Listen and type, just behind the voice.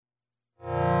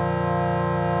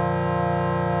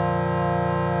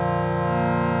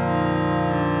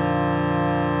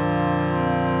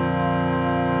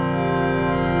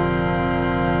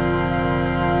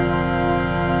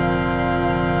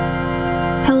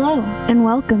Hello, and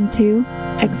welcome to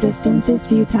Existence is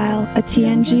Futile, a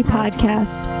TNG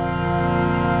podcast.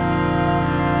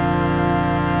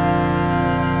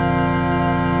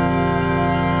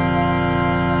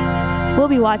 We'll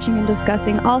be watching and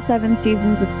discussing all 7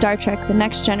 seasons of Star Trek The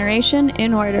Next Generation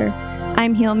in order.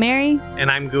 I'm Heel Mary. And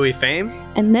I'm Gooey Fame.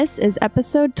 And this is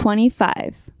episode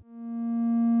 25.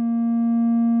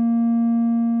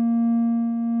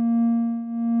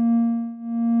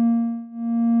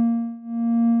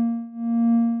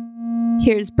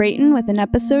 Here's Brayton with an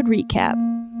episode recap.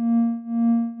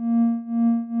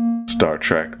 Star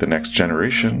Trek The Next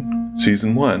Generation,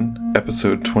 Season 1,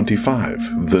 Episode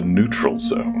 25, The Neutral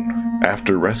Zone.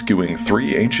 After rescuing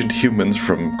 3 ancient humans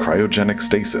from cryogenic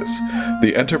stasis,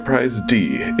 the Enterprise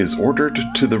D is ordered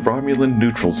to the Romulan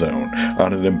Neutral Zone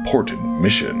on an important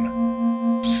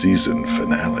mission. Season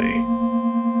finale.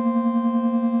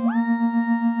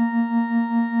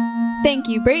 Thank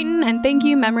you, Brayton, and thank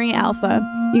you, Memory Alpha.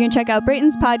 You can check out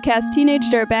Brayton's podcast,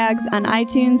 Teenage Dirtbags, on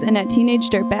iTunes and at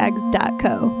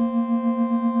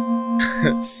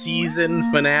teenagedirtbags.co. Season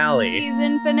finale.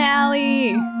 Season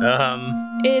finale.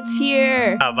 It's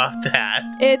here. How about that?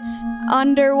 It's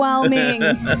underwhelming.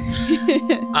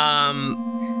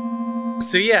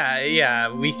 So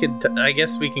yeah, we could, I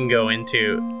guess we can go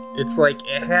into, it's like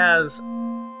it has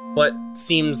what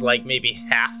seems like maybe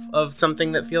half of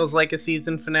something that feels like a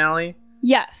season finale.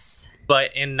 Yes.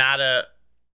 But in not a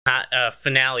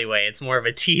finale way. It's more of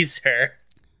a teaser.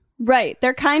 Right.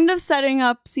 They're kind of setting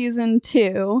up season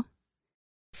 2.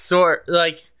 Sort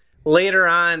like later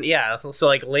on, yeah. So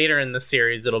like later in the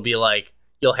series, it'll be like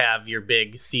you'll have your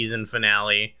big season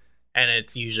finale, and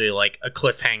it's usually like a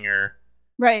cliffhanger,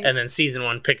 right? And then season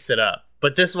 1 picks it up.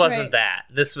 But this wasn't that.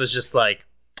 This was just like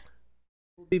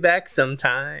we'll be back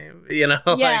sometime, you know?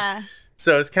 Yeah. Like,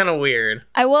 so it's kind of weird.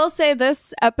 I will say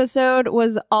this episode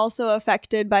was also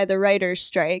affected by the writer's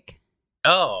strike.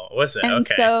 Oh, was it? And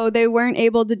okay. so they weren't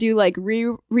able to do like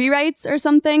rewrites or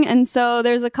something. And so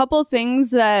there's a couple things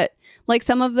that like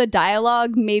some of the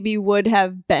dialogue maybe would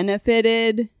have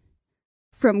benefited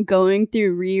from going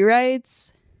through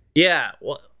rewrites. Yeah.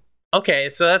 Well, okay.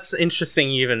 So that's interesting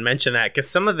you even mention that, because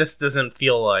some of this doesn't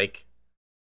feel like,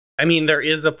 I mean, there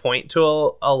is a point to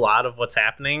a lot of what's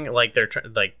happening. Like they're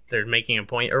making a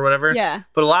point or whatever. Yeah.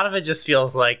 But a lot of it just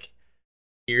feels like,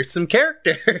 here's some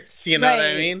characters. You know what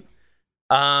I mean?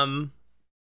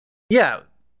 Yeah,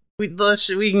 we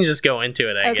can just go into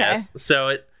it, I guess.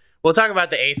 So we'll talk about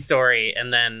the A story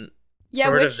and then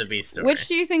sort of the B story. Which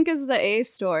do you think is the A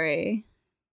story?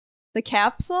 The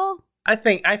capsule? I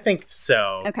think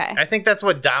so. Okay. I think that's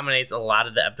what dominates a lot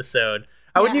of the episode.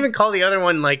 I wouldn't even call the other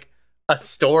one like a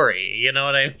story. You know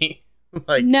what I mean?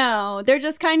 Like, no, they're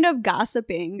just kind of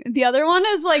gossiping. The other one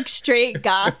is like straight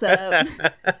gossip. And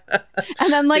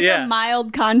then like a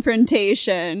mild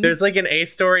confrontation. There's like an A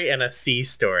story and a C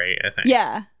story, I think.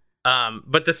 Yeah.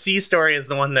 But the C story is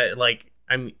the one that like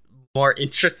I'm more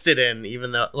interested in,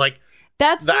 even though like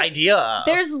that's the idea of.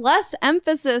 There's less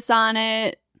emphasis on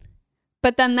it,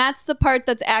 but then that's the part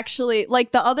that's actually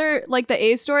like the other, like the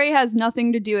A story has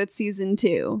nothing to do with season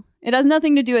 2. It has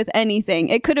nothing to do with anything.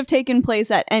 It could have taken place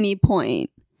at any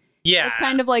point. Yeah. It's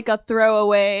kind of like a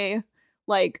throwaway,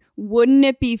 like, wouldn't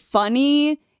it be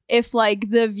funny if,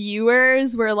 like, the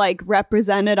viewers were, like,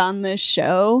 represented on this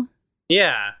show?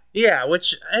 Yeah. Yeah,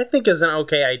 which I think is an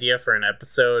okay idea for an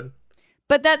episode.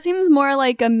 But that seems more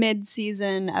like a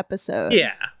mid-season episode.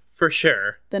 Yeah, for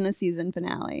sure. Than a season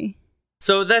finale.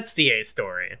 So that's the A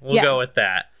story. We'll go with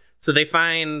that. So they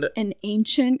find an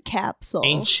ancient capsule.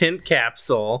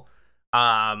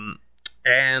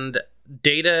 And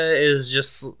Data is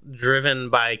just driven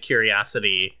by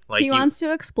curiosity. Like he wants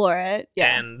to explore it.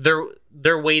 Yeah. And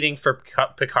they're waiting for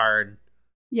Picard.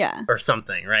 Yeah. Or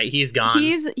something, right? He's gone.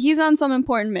 He's on some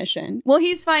important mission. Well,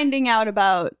 he's finding out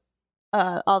about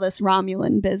all this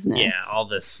Romulan business. Yeah, all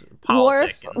this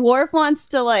politics. Worf wants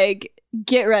to like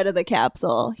get rid of the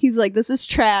capsule. He's like, this is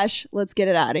trash. Let's get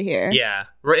it out of here. Yeah.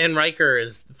 And Riker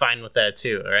is fine with that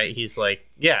too, right? He's like,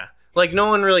 yeah. Like, no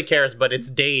one really cares, but it's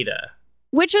Data.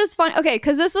 Which is fun. Okay,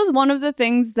 because this was one of the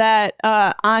things that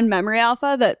on Memory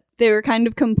Alpha that they were kind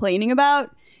of complaining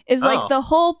about is like the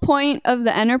whole point of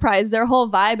the Enterprise, their whole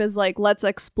vibe is like, let's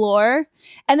explore.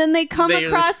 And then they come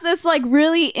across this like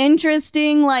really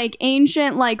interesting, like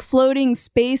ancient, like floating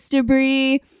space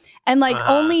debris. And like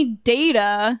only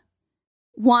Data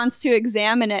wants to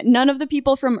examine it. None of the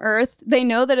people from Earth, they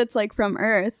know that it's like from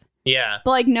Earth. Yeah. But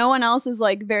like no one else is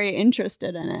like very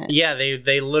interested in it. Yeah,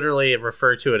 they literally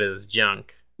refer to it as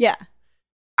junk. Yeah.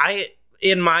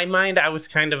 In my mind, I was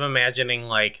kind of imagining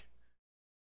like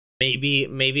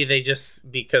maybe they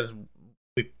just, because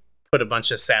we put a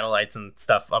bunch of satellites and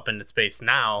stuff up into space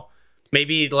now.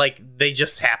 Maybe like they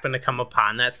just happen to come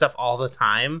upon that stuff all the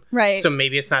time. Right. So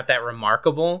maybe it's not that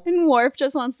remarkable. And Worf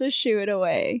just wants to shoo it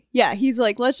away. Yeah, he's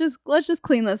like, let's just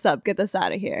clean this up, get this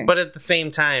out of here. But at the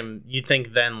same time, you'd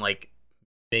think then like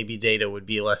maybe Data would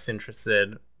be less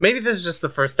interested. Maybe this is just the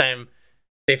first time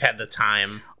they've had the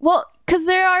time. Well, because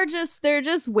they're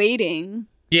just waiting.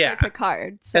 Yeah. For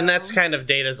Picard. So. And that's kind of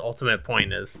Data's ultimate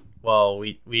point is, well,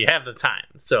 we have the time.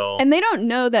 So and they don't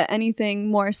know that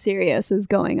anything more serious is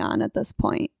going on at this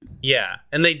point. Yeah.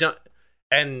 And they don't,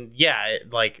 and yeah,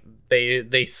 like they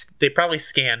probably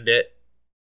scanned it.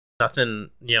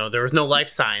 Nothing, there was no life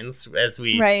signs as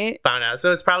we found out.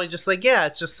 So it's probably just like, yeah,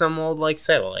 it's just some old like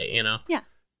satellite, Yeah.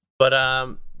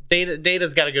 But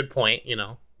Data's got a good point,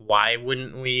 Why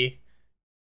wouldn't we,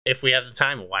 if we have the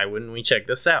time, why wouldn't we check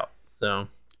this out? So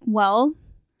well,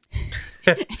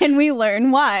 and we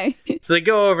learn why. So they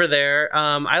go over there.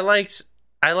 I liked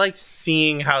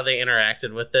seeing how they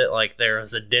interacted with it. Like there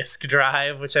was a disk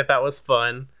drive, which I thought was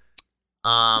fun.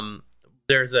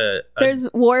 There's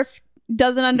Worf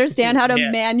doesn't understand how to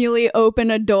manually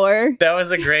open a door. That was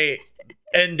a great.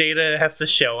 And Data has to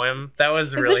show him. That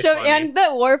was really funny. And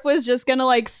that Worf was just gonna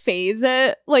like phase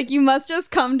it. Like you must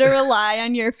just come to rely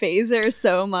on your phaser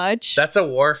so much. That's a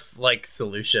Worf like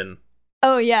solution.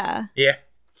 Oh yeah. Yeah.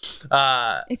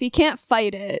 If he can't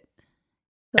fight it,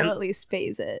 he'll at least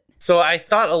phase it. So I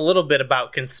thought a little bit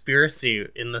about conspiracy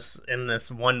in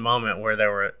this one moment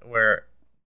where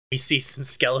we see some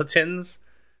skeletons,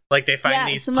 like they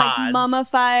find these some pods, like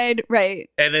mummified, right?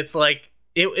 And it's like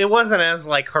it wasn't as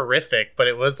like horrific, but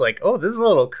it was like, oh, this is a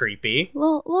little creepy.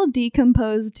 Little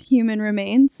decomposed human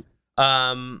remains.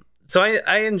 So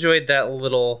I enjoyed that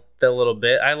little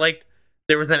bit. I liked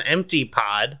there was an empty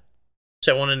pod.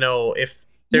 So I want to know if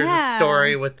there's a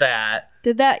story with that.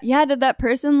 Did that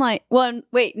person like... Well,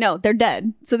 wait, no, they're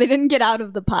dead. So they didn't get out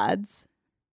of the pods.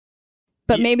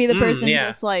 But maybe the person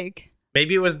just like...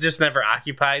 Maybe it was just never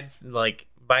occupied like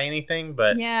by anything,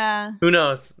 but... Yeah. Who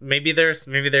knows? Maybe there's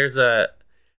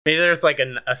like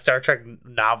a Star Trek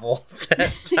novel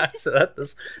that talks about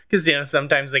this. Because,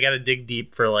 sometimes they got to dig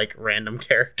deep for like random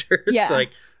characters. Yeah.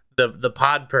 Like the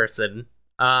pod person.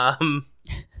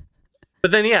 But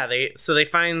then, they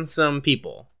find some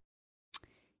people.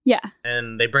 Yeah.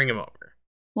 And they bring him over.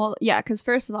 Well, yeah, because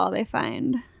first of all, they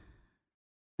find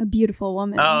a beautiful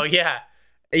woman. Oh, yeah.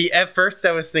 At first,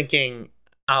 I was thinking,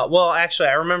 well, actually,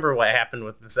 I remember what happened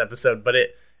with this episode, but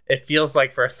it feels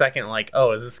like for a second, like,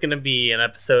 oh, is this going to be an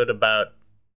episode about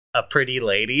a pretty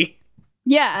lady?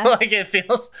 Yeah. Like, it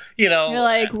feels, You're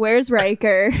like, where's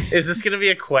Riker? Is this going to be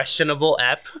a questionable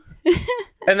ep?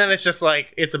 And then it's just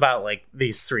like, it's about like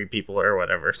these three people or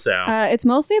whatever. So it's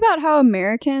mostly about how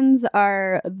Americans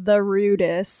are the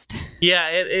rudest. Yeah,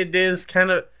 it is kind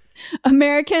of.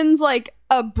 Americans like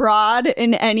abroad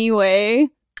in any way.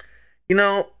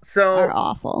 So. Are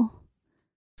awful.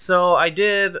 So I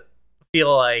did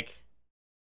feel like.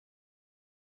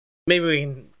 Maybe we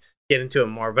can get into it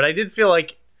more, but I did feel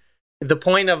like the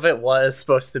point of it was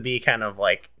supposed to be kind of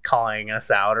like calling us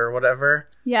out or whatever.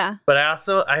 Yeah. But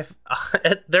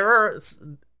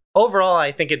overall,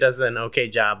 I think it does an okay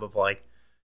job of like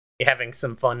having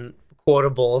some fun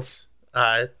quotables.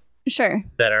 Sure.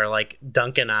 That are like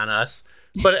dunking on us.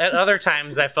 But at other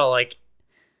times, I felt like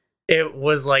it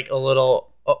was like a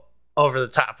little over the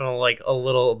top and like a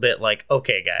little bit like,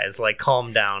 okay, guys, like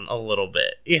calm down a little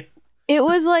bit. Yeah. It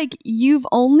was like, you've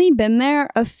only been there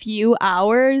a few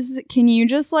hours. Can you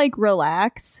just like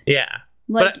relax? Yeah.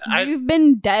 Like you've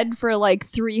been dead for like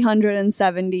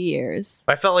 370 years.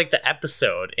 I felt like the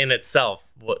episode in itself,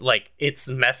 like its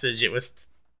message, it was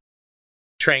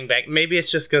traying back. Maybe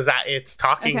it's just because it's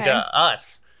talking to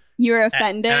us. You were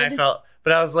offended? And I felt,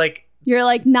 but I was like... You're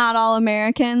like, not all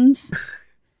Americans?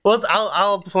 Well,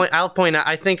 I'll point out,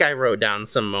 I think I wrote down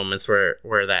some moments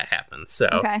where that happened. So,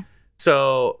 okay.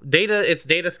 So it's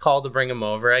Data's call to bring him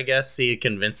over, I guess. He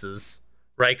convinces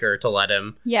Riker to let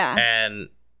him. Yeah. And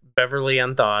Beverly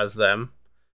unthaws them,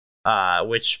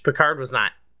 which Picard was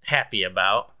not happy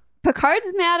about.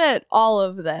 Picard's mad at all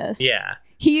of this. Yeah.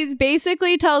 He's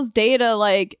basically tells Data,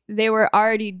 like, they were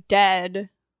already dead.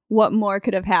 What more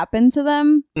could have happened to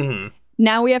them? Mm-hmm.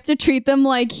 Now we have to treat them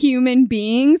like human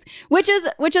beings, which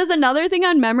is another thing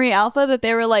on Memory Alpha that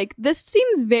they were like, this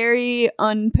seems very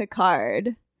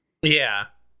un-Picard. Yeah.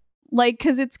 Like,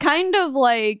 because it's kind of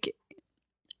like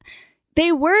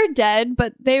they were dead,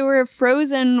 but they were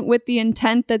frozen with the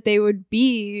intent that they would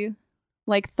be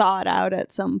like thawed out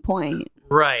at some point.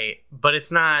 Right. But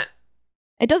it's not.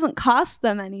 It doesn't cost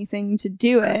them anything to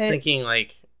do it. I was thinking,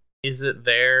 like, is it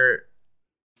their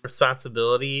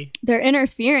responsibility. They're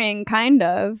interfering, kind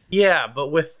of. Yeah,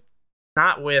 but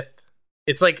not with.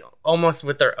 It's like almost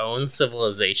with their own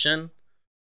civilization.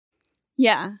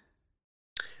 Yeah.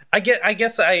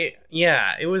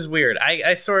 It was weird.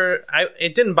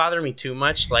 It didn't bother me too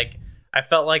much. Like, I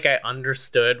felt like I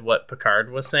understood what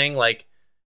Picard was saying. Like,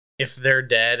 if they're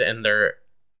dead and they're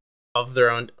of their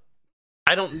own,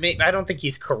 I don't think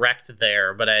he's correct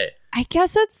there, but I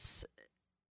guess it's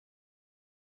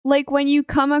like when you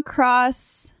come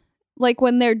across, like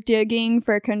when they're digging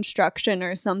for construction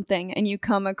or something and you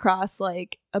come across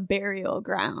like a burial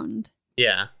ground.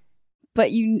 Yeah.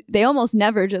 But they almost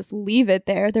never just leave it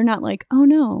there. They're not like, oh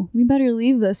no, we better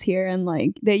leave this here. And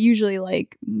like, they usually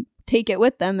like take it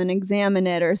with them and examine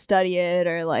it or study it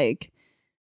or like.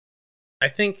 I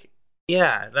think,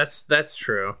 yeah, that's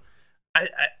true.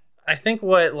 I think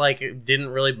what like didn't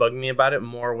really bug me about it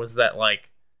more was that like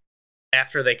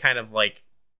after they kind of like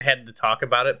had to talk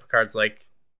about it, Picard's like,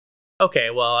 okay,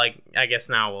 well, I guess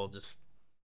now we'll just,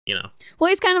 you know. Well,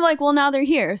 he's kind of like, well, now they're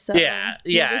here, so yeah,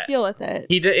 just deal with it.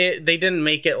 They didn't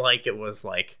make it like it was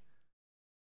like.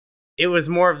 It was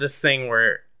more of this thing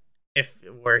where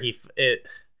it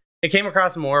came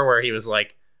across more where he was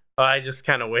like, oh, I just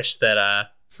kind of wish that I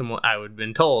would have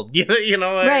been told, you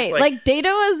know, right? Like Data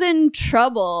was in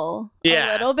trouble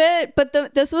a little bit, but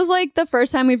this was like the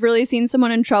first time we've really seen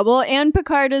someone in trouble. And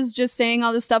Picard is just saying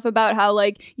all this stuff about how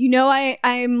like, you know,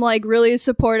 I'm like really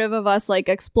supportive of us like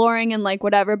exploring and like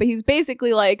whatever, but he's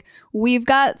basically like, we've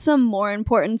got some more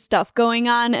important stuff going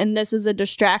on, and this is a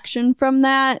distraction from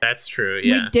that. That's true.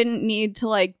 Yeah, we didn't need to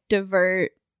like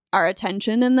divert our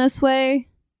attention in this way.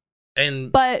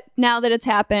 But now that it's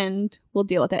happened, we'll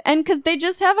deal with it. And because they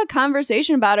just have a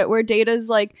conversation about it where Data's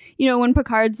like, you know, when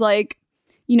Picard's like,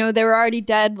 you know, they were already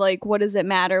dead, like, what does it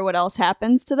matter what else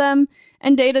happens to them?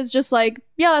 And Data's just like,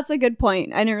 yeah, that's a good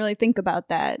point. I didn't really think about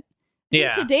that.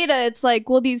 Yeah. And to Data, it's like,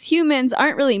 well, these humans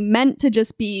aren't really meant to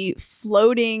just be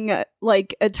floating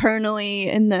like eternally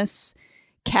in this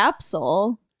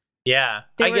capsule. Yeah.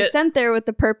 They were sent there with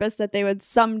the purpose that they would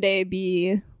someday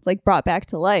be like brought back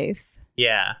to life.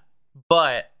 Yeah.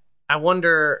 But I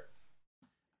wonder,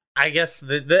 I guess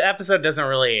the episode doesn't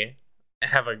really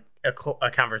have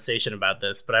a conversation about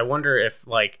this, but I wonder if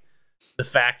like the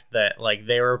fact that like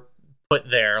they were put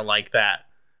there like that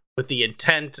with the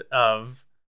intent of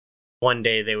one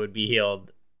day they would be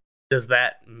healed, does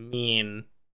that mean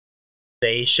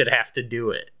they should have to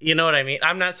do it? You know what I mean?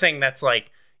 I'm not saying that's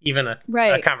like even a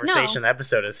conversation the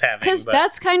episode is having. Because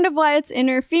that's kind of why it's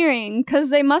interfering,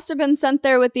 because they must have been sent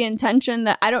there with the intention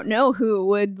that I don't know who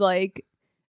would like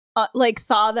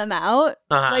thaw them out.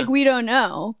 Like, we don't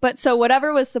know. But so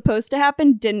whatever was supposed to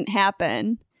happen didn't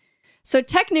happen. So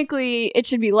technically it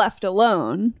should be left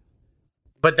alone.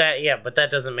 But that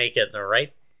doesn't make it the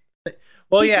right.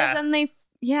 Well, because then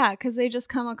because they just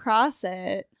come across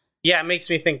it. Yeah, it makes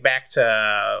me think back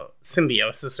to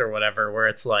Symbiosis or whatever, where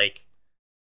it's like,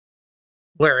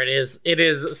 where it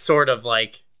is sort of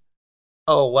like,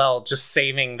 oh, well, just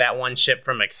saving that one ship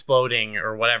from exploding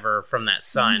or whatever from that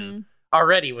sun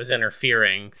already was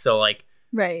interfering. So like,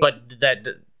 right. But that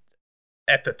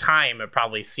at the time, it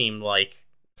probably seemed like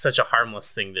such a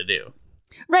harmless thing to do.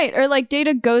 Right. Or like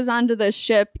Data goes onto the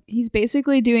ship. He's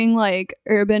basically doing like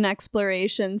urban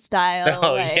exploration style.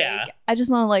 Oh, like, yeah. I just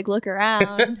want to like look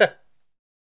around.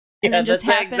 And then just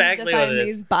happens to find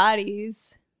these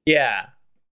bodies. Yeah.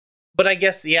 But I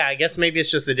guess maybe it's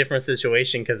just a different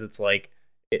situation because it's like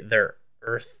they're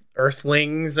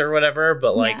Earthlings or whatever,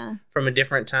 but like from a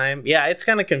different time. Yeah, it's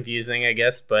kind of confusing, I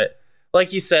guess. But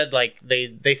like you said, like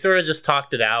they sort of just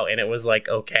talked it out and it was like,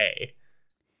 okay.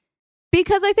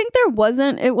 Because I think it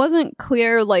wasn't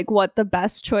clear like what the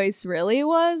best choice really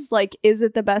was. Like, is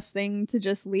it the best thing to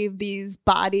just leave these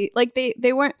bodies? Like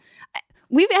they weren't,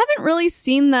 we haven't really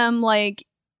seen them like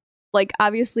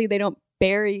obviously they don't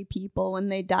bury people when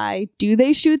they die. Do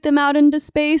they shoot them out into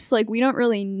space? Like, we don't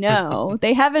really know.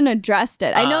 They haven't addressed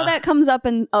it. I know that comes up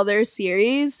in other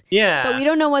series. Yeah. But we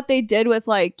don't know what they did with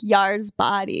like Yar's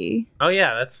body. Oh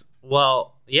yeah,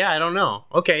 I don't know.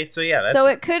 Okay, so yeah. So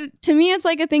it could, to me, it's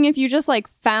like a thing if you just like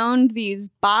found these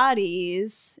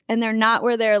bodies and they're not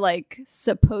where they're like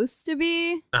supposed to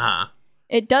be.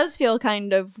 It does feel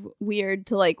kind of weird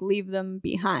to like leave them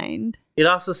behind. It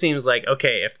also seems like,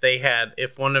 okay,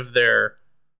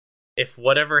 if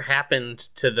whatever happened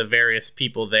to the various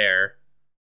people there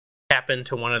happened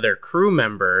to one of their crew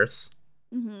members,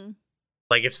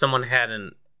 like if someone had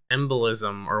an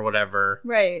embolism or whatever,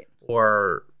 right,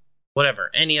 or whatever,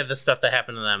 any of the stuff that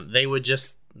happened to them, they would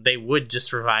just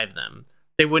revive them.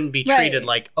 They wouldn't be treated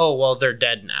like, oh, well, they're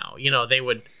dead now. You know, they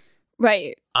would.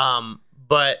 Right.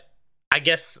 But I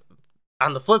guess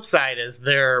on the flip side is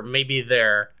their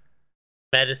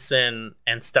medicine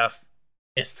and stuff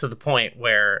is to the point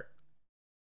where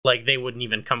like they wouldn't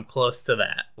even come close to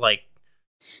that. Like,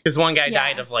 because one guy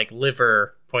died of like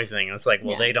liver poisoning, and it's like,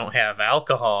 well, they don't have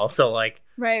alcohol, so like,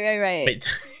 right.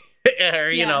 or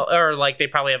you know, or like they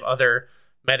probably have other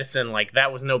medicine, like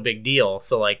that was no big deal.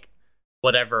 So like,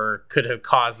 whatever could have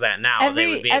caused that now, they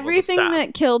would be able everything to stop.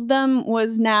 that killed them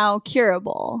was now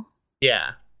curable.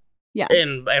 Yeah,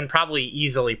 and probably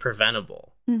easily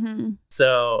preventable. Mm-hmm.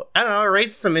 So I don't know. It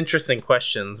raises some interesting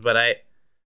questions, but I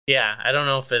don't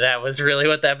know if that was really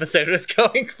what the episode was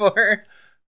going for.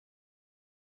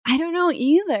 I don't know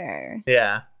either.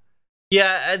 They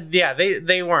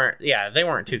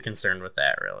weren't too concerned with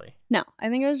that, really. No, I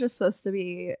think it was just supposed to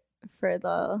be for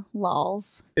the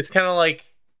lulz. It's kind of like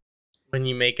when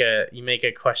you make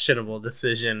a questionable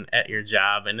decision at your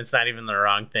job, and it's not even the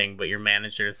wrong thing, but your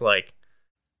manager's like,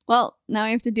 well, now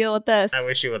we have to deal with this. I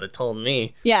wish you would have told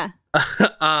me. Yeah.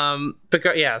 So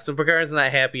Picard's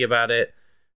not happy about it,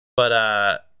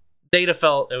 but Data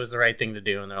felt it was the right thing to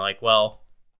do, and they're like, well,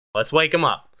 let's wake him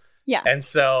up. Yeah. And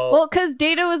so... Well, because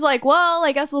Data was like, well,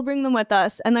 I guess we'll bring them with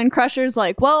us. And then Crusher's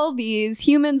like, well, these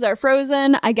humans are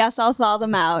frozen. I guess I'll thaw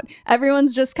them out.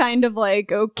 Everyone's just kind of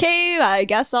like, okay, I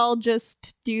guess I'll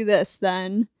just do this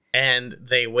then. And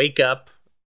they wake up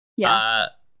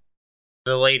the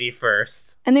lady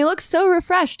first. And they look so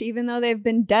refreshed, even though they've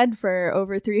been dead for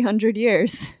over 300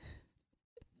 years.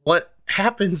 What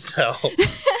happens, though,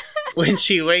 when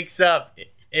she wakes up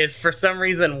is for some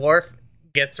reason Worf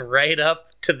gets right up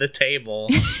to the table.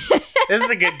 This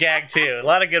is a good gag too. A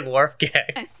lot of good Worf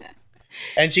gags.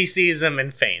 And she sees him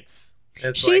and faints.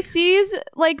 She sees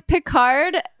like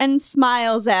Picard and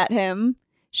smiles at him.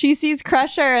 She sees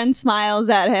Crusher and smiles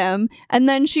at him. And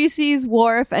then she sees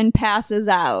Worf and passes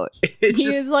out. He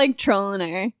was like trolling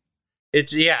her.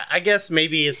 I guess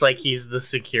maybe it's like he's the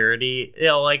security. You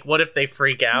know, like what if they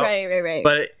freak out? Right.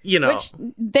 But you know, which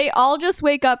they all just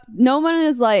wake up. No one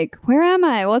is like, where am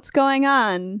I? What's going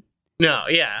on? No,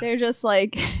 yeah. They're just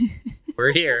like,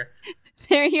 we're here.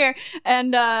 They're here.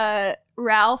 And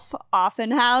Ralph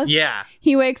Offenhouse. Yeah.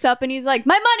 He wakes up and he's like,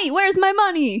 my money, where's my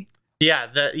money?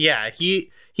 Yeah, he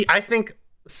I think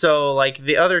so. Like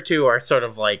the other two are sort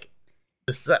of like,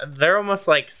 they're almost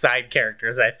like side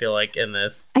characters, I feel like, in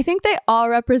this. I think they all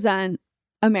represent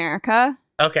America.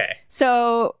 Okay.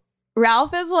 So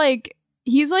Ralph is like,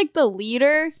 he's like the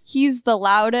leader. He's the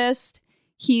loudest.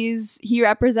 He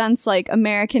represents like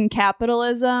American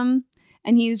capitalism,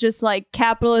 and he's just like,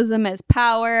 capitalism is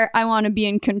power. I want to be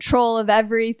in control of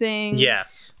everything.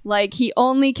 Yes. Like he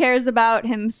only cares about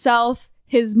himself,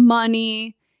 his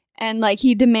money, and like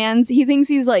he thinks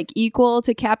he's like equal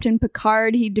to Captain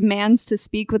Picard. He demands to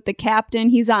speak with the captain.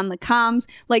 He's on the comms.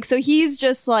 Like, so he's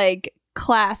just like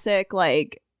classic,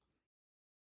 like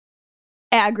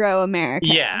aggro America.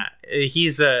 Yeah.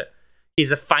 He's a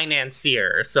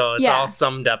financier. So it's all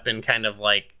summed up in kind of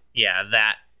like,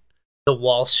 the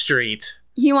Wall Street.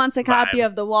 He wants a copy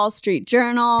of the Wall Street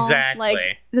Journal. Exactly.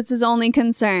 Like, that's his only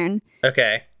concern.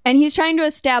 Okay. And he's trying to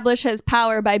establish his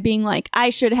power by being like,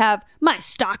 my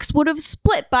stocks would have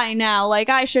split by now. Like,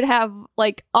 I should have,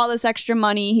 like, all this extra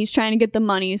money. He's trying to get the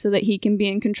money so that he can be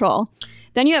in control.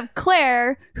 Then you have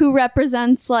Claire, who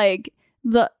represents, like,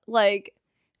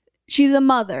 she's a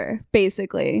mother,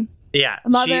 basically. Yeah. A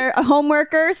mother, a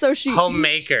homemaker, so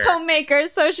Homemaker,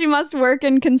 so she must work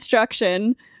in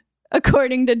construction.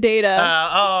 According to Data.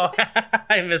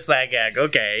 I missed that gag.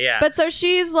 Okay, yeah. But so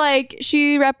she's like,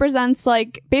 she represents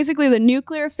like basically the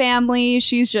nuclear family.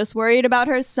 She's just worried about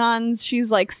her sons.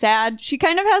 She's like sad. She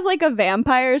kind of has like a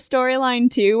vampire storyline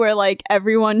too, where like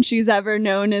everyone she's ever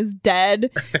known is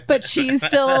dead, but she's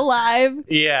still alive.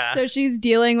 Yeah. So she's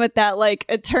dealing with that like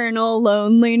eternal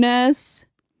loneliness.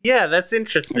 Yeah, that's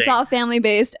interesting. It's all family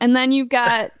based. And then you've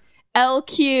got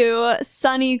LQ,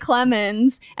 Sonny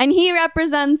Clemens, and he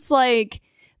represents like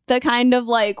the kind of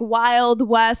like Wild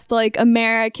West, like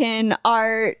American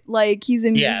art. Like he's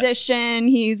a musician.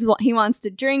 He wants to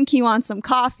drink. He wants some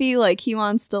coffee. Like he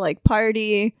wants to like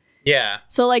party. Yeah.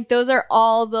 So like those are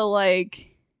all the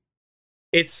like.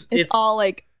 It's all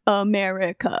like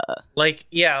America. Like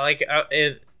like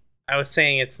I was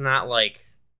saying, it's not like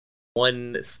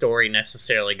one story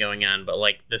necessarily going on, but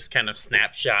like this kind of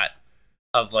snapshot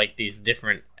of like these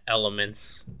different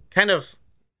elements, kind of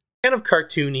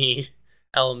cartoony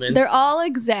elements. They're all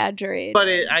exaggerated, but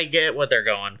I get what they're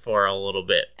going for a little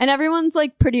bit. And everyone's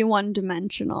like pretty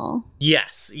one-dimensional.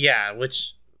 Yes, yeah.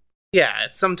 Which,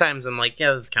 sometimes I'm like,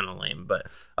 this is kind of lame, but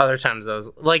other times I was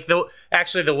like,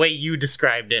 the way you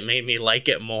described it made me like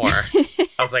it more. I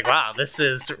was like, wow, this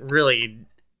is really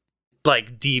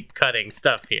like deep cutting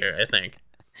stuff here, I think.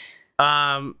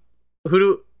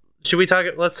 Should we talk?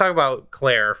 Let's talk about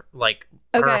Claire. Like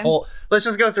her whole. Let's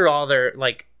just go through all their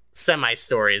like semi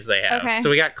stories they have. Okay. So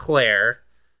we got Claire.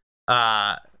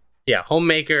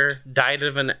 Homemaker, died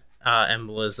of an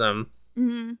embolism.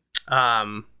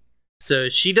 Mm-hmm. So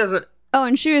she doesn't. Oh,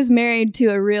 and she was married to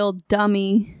a real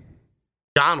dummy.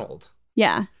 Donald.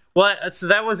 Yeah. What? So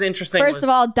that was interesting. First of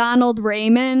all, Donald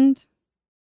Raymond.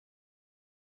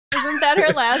 Isn't that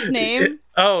her last name?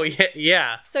 Oh,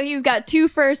 yeah. So he's got 2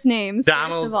 first names,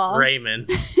 Donald first of all. Raymond.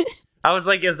 I was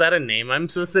like, is that a name I'm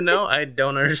supposed to know? I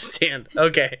don't understand.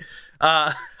 Okay.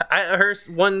 Her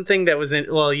one thing that was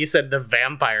you said the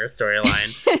vampire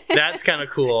storyline. That's kind of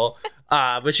cool.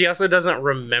 But she also doesn't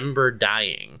remember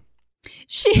dying.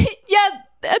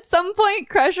 At some point,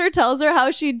 Crusher tells her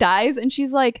how she dies, and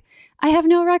she's like, I have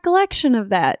no recollection of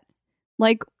that.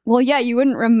 Like, well, yeah, you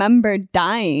wouldn't remember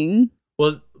dying.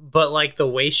 Well, but like the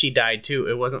way she died too,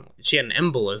 it wasn't. She had an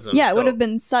embolism. Yeah, it would have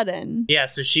been sudden. Yeah,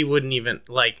 so she wouldn't even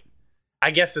like.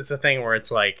 I guess it's a thing where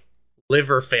it's like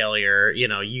liver failure. You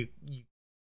know, you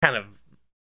kind of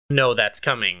know that's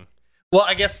coming. Well,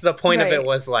 I guess the point of it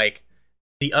was like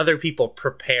the other people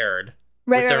prepared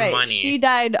with their money. She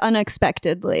died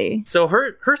unexpectedly. So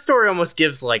her story almost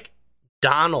gives like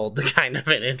Donald kind of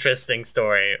an interesting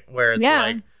story where it's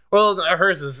like, well,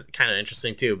 hers is kind of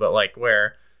interesting too, but like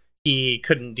where he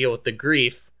couldn't deal with the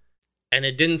grief, and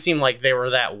it didn't seem like they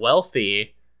were that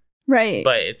wealthy, right?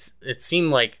 But it seemed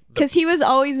like because he was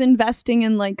always investing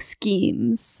in like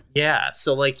schemes. Yeah,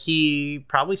 so like he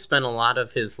probably spent a lot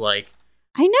of his like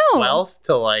wealth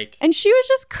to like, and she was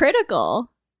just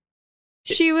critical.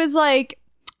 She was like,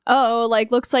 oh,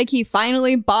 like looks like he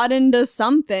finally bought into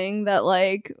something that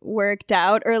like worked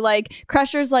out, or like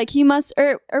Crusher's like he must,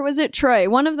 or was it Troy?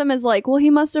 One of them is like, well,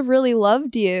 he must have really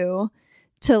loved you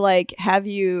to like have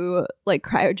you like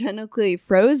cryogenically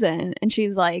frozen, and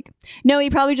she's like, no, he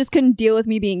probably just couldn't deal with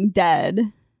me being dead.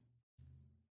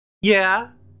 Yeah,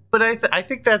 but I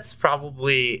think that's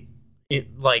probably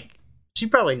like she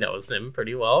probably knows him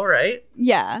pretty well, right?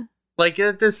 Yeah, like she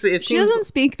doesn't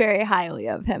speak very highly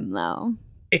of him though.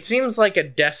 It seems like a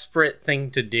desperate thing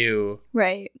to do,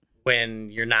 right? When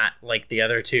you're not like the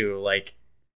other two, like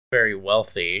very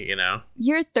wealthy, you know?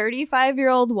 Your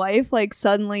 35-year-old wife like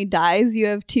suddenly dies. You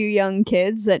have 2 young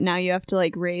kids that now you have to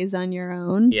like raise on your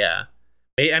own. Yeah.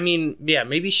 I mean, yeah,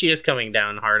 maybe she is coming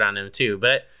down hard on him too,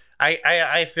 but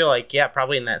I feel like, yeah,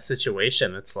 probably in that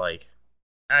situation, it's like,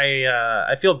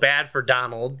 I feel bad for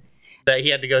Donald that he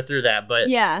had to go through that, but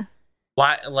yeah,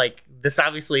 why, like, this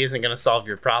obviously isn't going to solve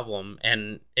your problem,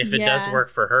 and if it does work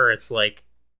for her, it's like,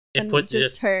 it put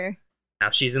just her. Now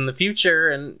she's in the future,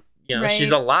 and you know,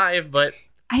 she's alive, but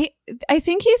I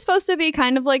think he's supposed to be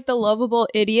kind of like the lovable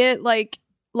idiot, like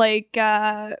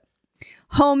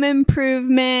Home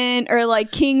Improvement or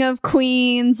like King of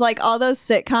Queens, like all those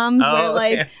sitcoms where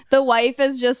like the wife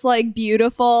is just like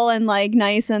beautiful and like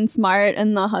nice and smart,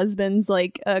 and the husband's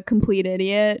like a complete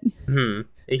idiot.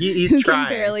 He's who trying.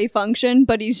 Can barely function,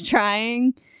 but he's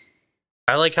trying.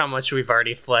 I like how much we've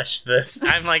already fleshed this.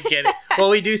 I'm like getting. Well,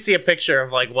 we do see a picture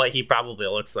of like what he probably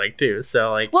looks like too.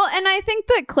 So like. Well, and I think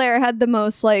that Claire had the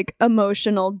most like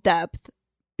emotional depth,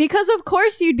 because of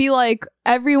course you'd be like,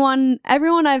 everyone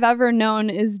I've ever known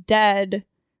is dead.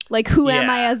 Like, who am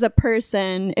I as a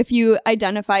person if you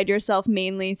identified yourself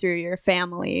mainly through your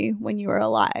family when you were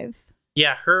alive?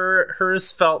 Yeah,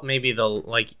 hers felt maybe the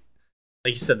like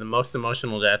you said, the most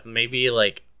emotional death. Maybe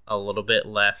like a little bit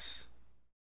less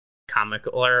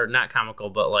comical, or not comical,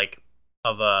 but like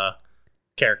of a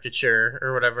caricature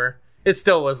or whatever. It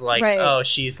still was like, oh,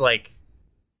 she's like,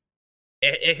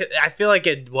 I feel like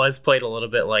it was played a little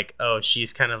bit like, oh,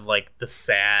 she's kind of like the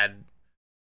sad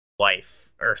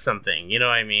wife or something, you know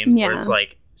what I mean? Yeah. Where it's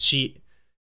like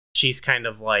she's kind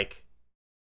of like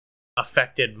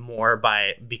affected more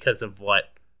because of what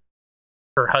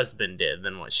her husband did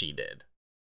than what she did.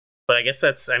 But I guess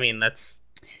that's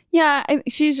yeah,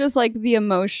 she's just like the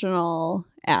emotional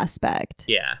aspect.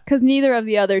 Yeah. Because neither of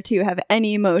the other two have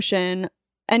any emotion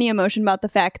about the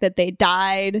fact that they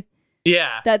died.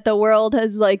 Yeah. That the world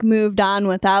has like moved on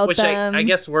without them. Which I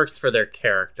guess works for their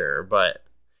character, but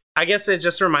I guess it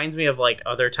just reminds me of like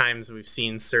other times we've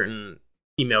seen certain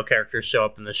female characters show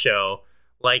up in the show.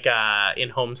 Like in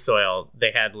Home Soil,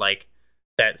 they had like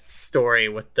that story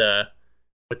with the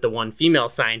one female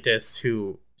scientist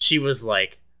who she was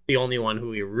like the only one who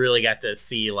we really got to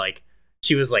see, like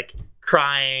she was like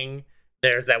crying.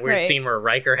 There's that weird scene where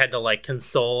Riker had to like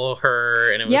console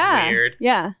her, and it was weird.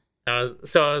 Yeah. I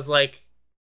was like,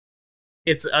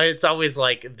 it's always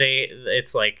like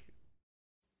it's like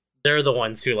they're the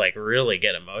ones who like really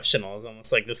get emotional. It's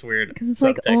almost like this weird because it's subtext.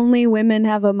 like only women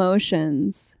have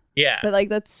emotions. Yeah. But like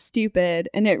that's stupid,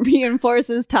 and it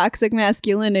reinforces toxic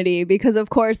masculinity because of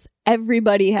course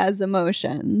everybody has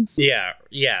emotions. Yeah.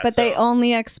 But they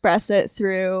only express it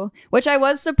through, which I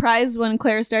was surprised when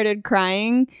Claire started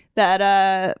crying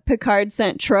that Picard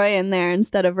sent Troy in there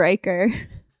instead of Riker.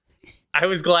 I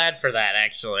was glad for that,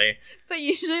 actually. But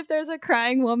usually if there's a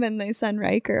crying woman, they send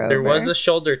Riker over. There was a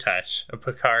shoulder touch. A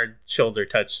Picard shoulder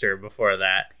touched her before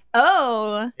that.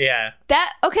 Oh. Yeah.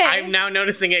 Okay. I'm now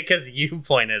noticing it because you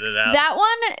pointed it out.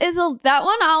 That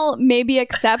one I'll maybe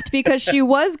accept because she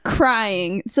was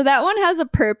crying. So that one has a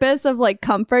purpose of like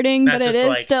comforting, Not but it just, is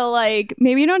like- still like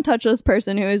maybe you don't touch this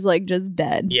person who is like just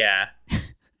dead. Yeah.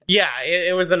 Yeah,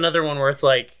 it was another one where it's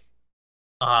like,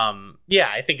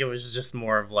 I think it was just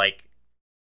more of like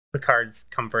Picard's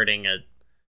comforting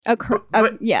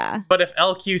yeah. But if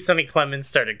LQ Sonny Clemens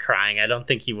started crying, I don't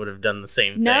think he would have done the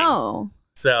same thing. No.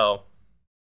 So,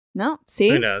 No. See?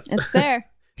 who knows? It's there.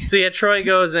 So yeah, Troy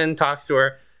goes in, talks to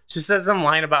her. She says some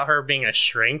line about her being a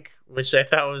shrink, which I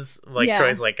thought was like, Yeah.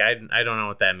 Troy's like, I don't know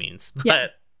what that means. But Yeah.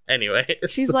 anyway.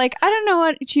 She's like, I don't know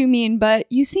what you mean, but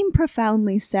you seem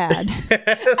profoundly sad.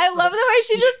 I love the way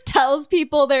she just tells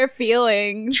people their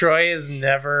feelings. Troy is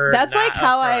never. That's not like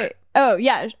how upfront. Oh,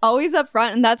 yeah, always up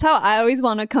front. And that's how I always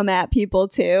want to come at people,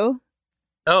 too.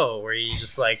 Oh, where you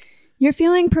just like. You're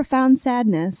feeling profound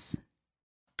sadness.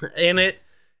 And it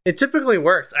typically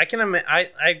works.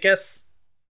 I guess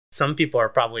some people are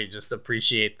probably just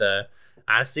appreciate the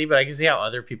honesty, but I can see how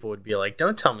other people would be like,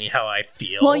 don't tell me how I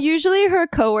feel. Well, usually her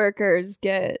coworkers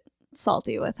get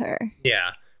salty with her.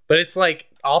 Yeah. But it's like,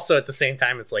 also at the same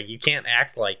time, it's like, you can't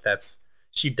act like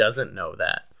she doesn't know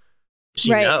that. She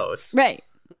knows. Right.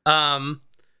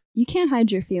 You can't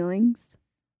hide your feelings.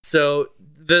 So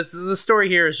the story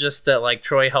here is just that like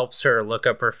Troy helps her look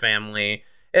up her family.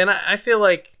 And I feel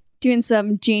like doing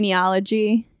some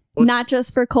genealogy, not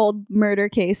just for cold murder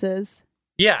cases.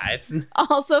 Yeah, it's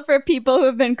also for people who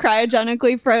have been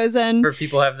cryogenically frozen. For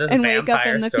people who have this and wake up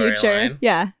in the future. Line.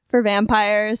 Yeah, for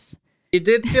vampires. It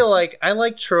did feel like I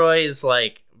like Troy's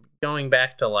like going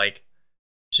back to like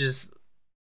just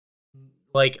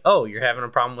like, oh, you're having a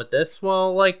problem with this?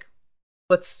 Well, like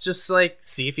let's just like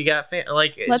see if you got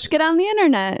let's get on the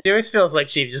internet. She always feels like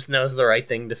she just knows the right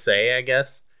thing to say, I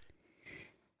guess.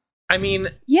 I mean,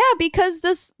 yeah, because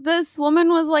this woman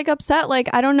was like upset, like,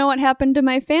 I don't know what happened to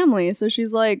my family. So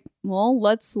she's like, well,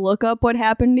 let's look up what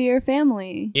happened to your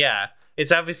family. Yeah,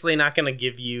 it's obviously not going to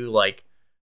give you like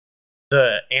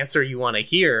the answer you want to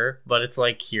hear, but it's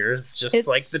like, here's just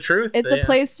like the truth. It's a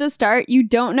place to start. You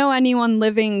don't know anyone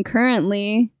living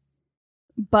currently,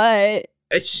 but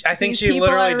I think she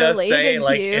literally does say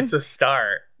like it's a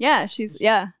start. Yeah, she's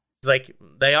like,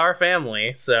 they are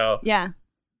family, so yeah.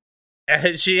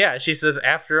 And she says,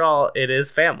 after all, it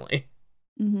is family.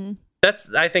 Mm-hmm.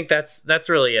 I think that's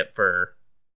really it for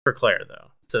Claire, though.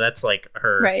 So that's like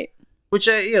her, right? Which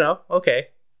okay,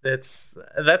 that's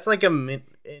like a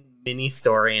mini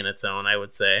story in its own, I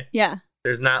would say. Yeah,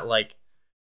 there's not like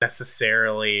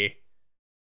necessarily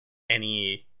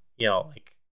any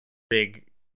like big,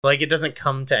 like it doesn't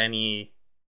come to any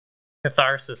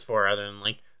catharsis for her other than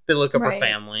like they look up her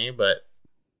family, but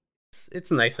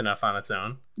it's nice enough on its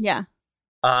own. Yeah.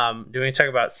 Do we talk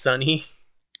about Sonny?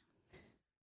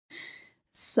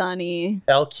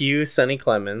 LQ, Sonny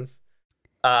Clemens.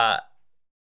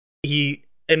 He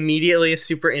immediately is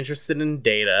super interested in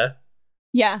Data.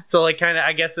 Yeah. So like kind of,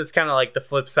 I guess it's kind of like the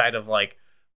flip side of like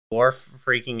Worf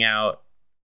freaking out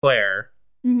Claire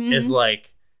is like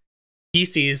he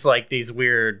sees like these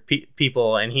weird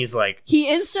people and he's like he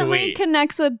instantly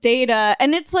connects with Data,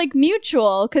 and it's like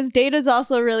mutual because Data's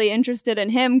also really interested in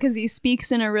him because he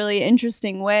speaks in a really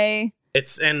interesting way.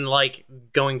 And like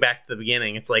going back to the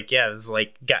beginning, it's like, yeah, it's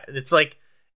like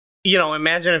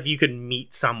imagine if you could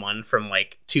meet someone from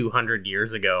like 200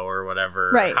 years ago or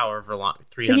whatever, right? However long,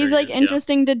 300 so he's like years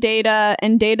interesting ago. To Data,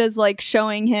 and Data's like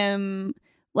showing him,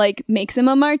 like makes him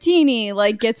a martini,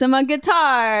 like gets him a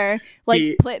guitar,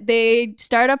 like they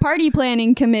start a party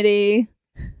planning committee.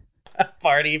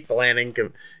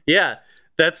 Yeah,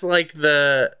 that's like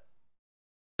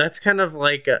that's kind of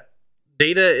like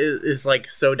Data is like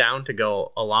so down to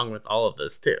go along with all of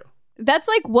this too. That's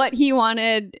like what he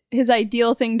wanted, his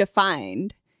ideal thing to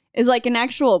find is like an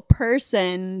actual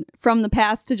person from the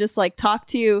past to just like talk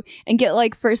to and get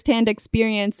like firsthand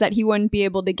experience that he wouldn't be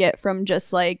able to get from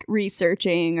just like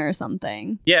researching or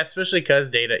something. Yeah, especially because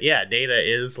Data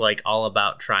is like all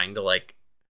about trying to like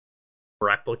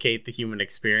replicate the human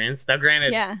experience. Now,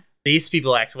 granted, these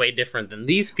people act way different than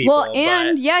these people. Well,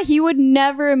 and he would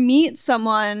never meet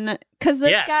someone Because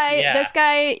this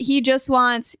guy, he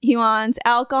wants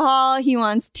alcohol, he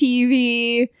wants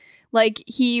TV, like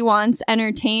he wants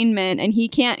entertainment, and he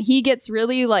gets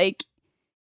really like,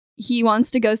 he wants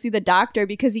to go see the doctor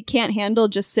because he can't handle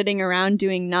just sitting around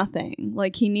doing nothing.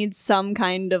 Like he needs some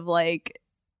kind of like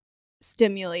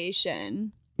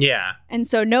stimulation. Yeah. And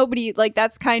so nobody, like,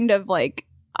 that's kind of like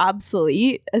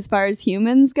obsolete as far as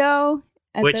humans go.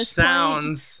 Which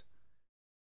sounds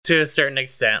to a certain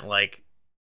extent like,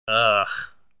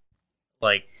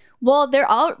 like, well, they're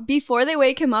all, before they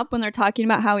wake him up when they're talking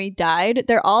about how he died,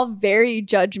 they're all very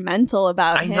judgmental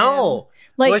about him. I know.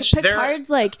 Like, Picard's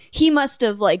like, he must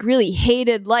have like really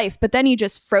hated life, but then he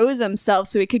just froze himself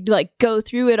so he could like go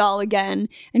through it all again.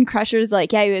 And Crusher's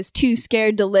like, yeah, he was too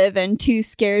scared to live and too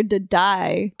scared to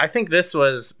die. I think this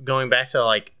was going back to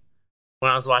like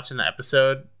when I was watching the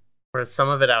episode, where some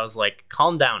of it I was like,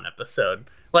 calm down episode.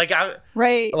 Like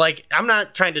I'm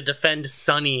not trying to defend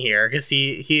Sonny here because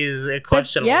he's a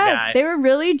questionable guy. They were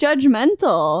really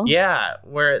judgmental. Yeah,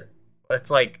 where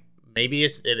it's like maybe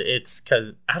it's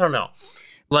because I don't know,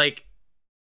 like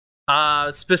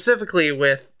specifically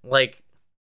with like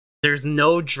there's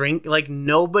no drink, like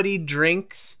nobody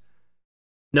drinks,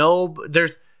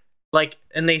 there's like,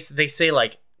 and they say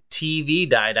like TV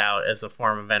died out as a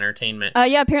form of entertainment.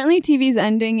 Yeah, apparently TV's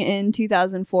ending in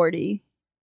 2040.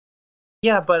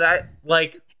 Yeah, but I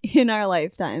like in our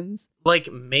lifetimes. Like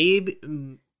maybe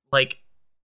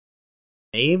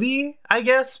I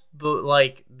guess, but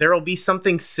like there'll be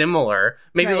something similar.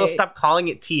 Maybe they'll stop calling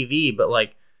it TV, but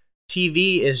like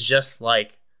TV is just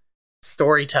like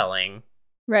storytelling.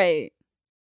 Right.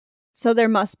 So there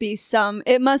must be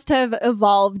it must have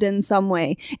evolved in some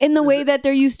way. In the way that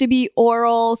there used to be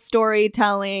oral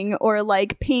storytelling or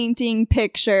like painting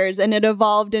pictures, and it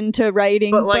evolved into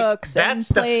writing books that and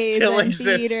stuff plays still and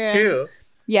exists theater. too.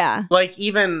 Yeah. Like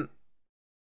even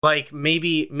like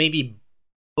maybe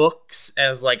books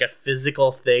as like a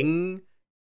physical thing.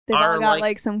 They've all got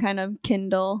like some kind of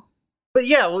Kindle. But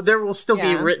yeah, well, there will still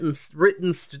be written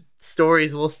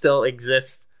stories will still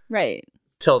exist. Right.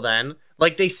 Till then.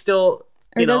 Like they still,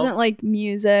 or doesn't like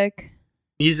music.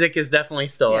 Music is definitely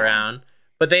still around,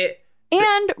 but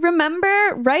And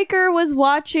remember, Riker was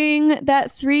watching that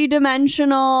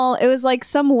 3-dimensional. It was like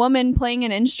some woman playing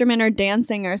an instrument or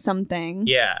dancing or something.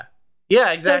 Yeah,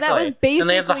 exactly. So that was basically, and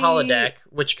they have the holodeck,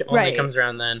 which only comes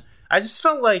around then. I just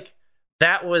felt like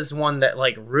that was one that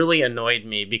like really annoyed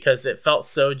me because it felt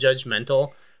so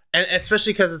judgmental, and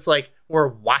especially because it's like we're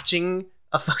watching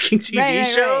a fucking TV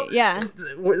show. Right, yeah.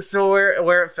 So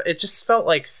where it just felt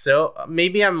like so,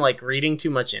 maybe I'm like reading too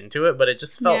much into it, but it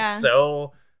just felt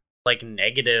so like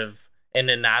negative and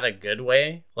in not a good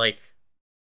way. Like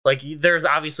there's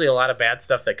obviously a lot of bad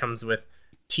stuff that comes with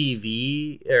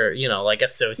TV or, you know, like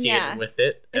associated with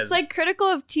it. It's like critical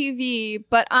of TV,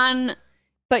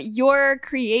 but you're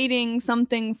creating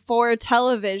something for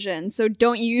television. So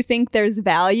don't you think there's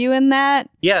value in that?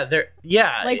 Yeah,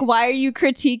 Like, why are you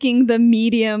critiquing the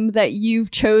medium that you've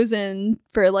chosen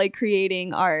for like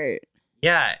creating art?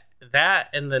 Yeah, that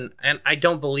and I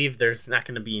don't believe there's not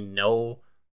going to be no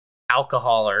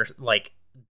alcohol or like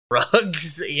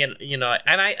drugs, you know.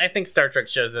 And I think Star Trek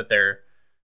shows that they're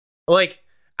like,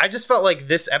 I just felt like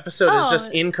this episode is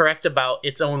just incorrect about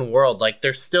its own world. Like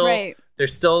there's still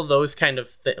those kind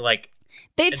of like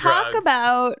they talk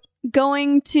about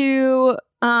going to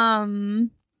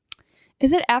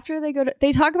is it after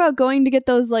they talk about going to get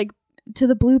those like to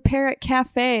the Blue Parrot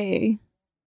Cafe.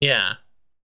 Yeah.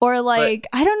 Or like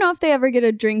I don't know if they ever get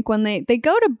a drink when they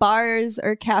go to bars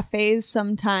or cafes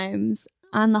sometimes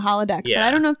on the holodeck. Yeah. But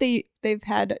I don't know if they've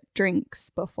had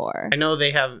drinks before. I know they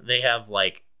have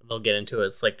like they'll get into it.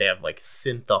 It's like they have like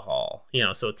synthahol, you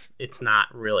know, so it's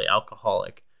not really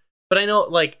alcoholic. But I know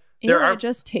like it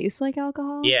just tastes like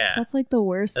alcohol. Yeah. That's like the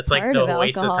worst That's part like the of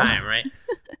waste alcohol. of time, right?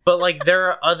 But like there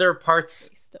are other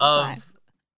parts of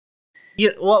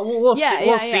yeah, well, we'll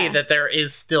see that there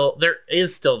is still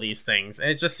these things, and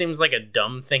it just seems like a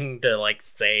dumb thing to like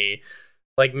say,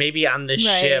 like maybe on this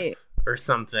ship or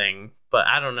something. But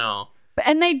I don't know.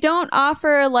 And they don't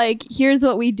offer like, here's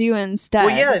what we do instead.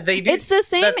 Well, yeah, they do. It's the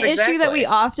same issue that we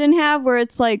often have, where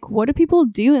it's like, what do people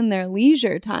do in their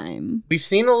leisure time? We've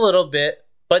seen a little bit,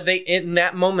 but in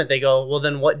that moment they go, well,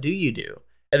 then what do you do?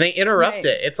 And they interrupt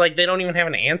it. It's like they don't even have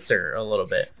an answer a little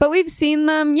bit. But we've seen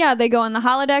them, they go on the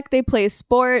holodeck, they play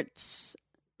sports,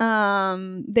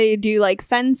 they do like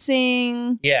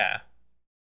fencing. Yeah.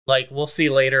 Like we'll see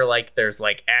later, like there's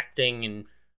like acting and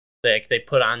like they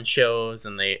put on shows,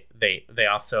 and they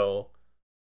also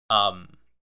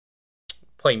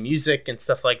play music and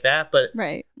stuff like that. But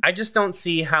I just don't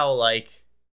see how like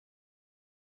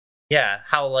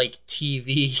how like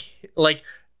TV, like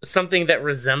something that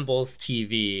resembles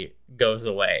TV goes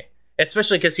away.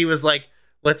 Especially because he was like,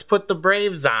 let's put the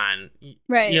Braves on.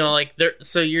 Right. You know, like there.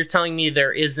 So you're telling me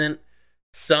there isn't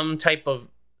some type of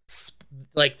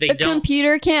like the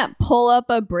computer can't pull up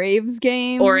a Braves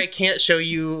game, or it can't show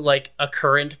you like a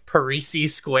current Parisi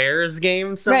Squares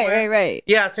game somewhere. Right.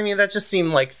 Yeah, to me that just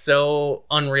seemed like so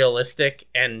unrealistic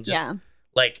and just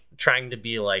like trying to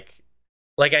be like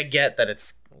I get that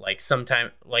it's like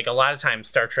sometimes like a lot of times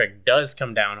Star Trek does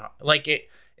come down like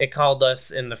it called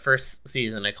us in the first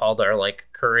season, it called our like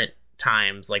current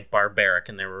times like barbaric,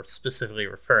 and they were specifically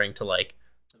referring to like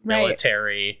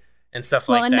military and stuff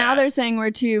like that. Well, and now they're saying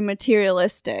we're too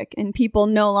materialistic and people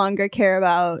no longer care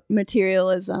about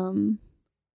materialism.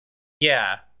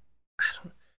 Yeah.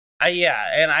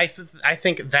 And I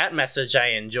think that message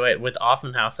I enjoy it with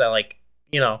Offenhouse. I like,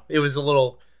 you know, it was a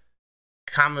little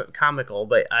comical,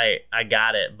 but I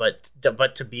got it. But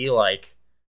to be like,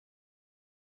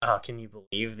 oh, can you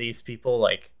believe these people?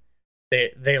 Like,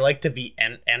 they like to be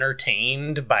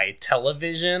entertained by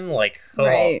television. Like, oh,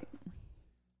 right.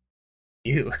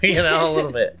 You know, a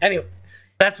little bit. Anyway,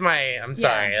 that's my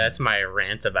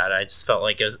rant about it. I just felt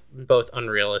like it was both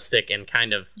unrealistic and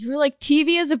kind of... You're like,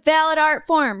 TV is a valid art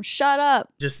form. Shut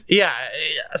up. Just,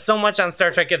 so much on Star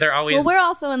Trek, they're always... Well, we're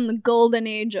also in the golden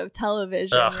age of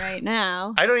television right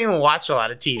now. I don't even watch a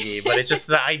lot of TV, but it's just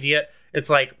the idea, it's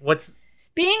like, what's...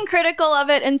 Being critical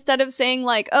of it instead of saying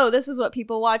like, oh, this is what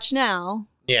people watch now.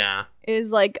 Yeah.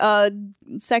 Is like a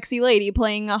sexy lady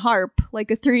playing a harp,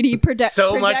 like a 3D projection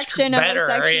of a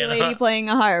sexy lady playing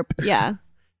a harp. Yeah.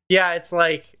 Yeah, it's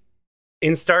like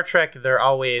in Star Trek, they're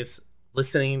always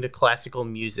listening to classical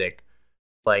music,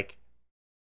 like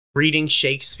reading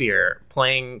Shakespeare,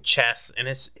 playing chess, and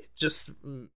it's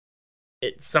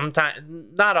sometimes,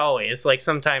 not always, like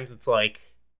sometimes it's like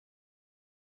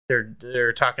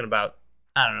they're talking about,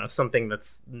 I don't know, something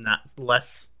that's not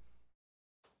less,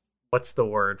 what's the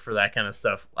word for that kind of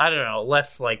stuff? I don't know,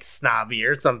 less like snobby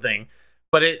or something.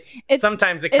 But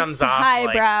sometimes it comes off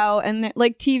highbrow, and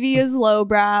like TV is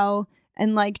lowbrow,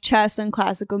 and like chess and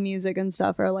classical music and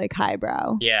stuff are like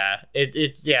highbrow. Yeah,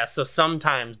 So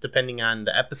sometimes, depending on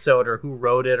the episode or who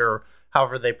wrote it or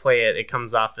however they play it, it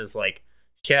comes off as like,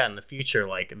 in the future,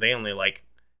 like they only like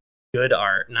good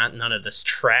art, not none of this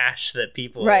trash that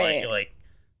people like.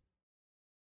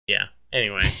 Yeah.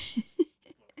 Anyway,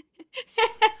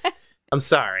 I'm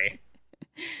sorry.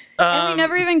 And we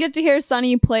never even get to hear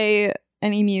Sunny play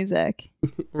any music.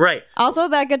 Right. Also,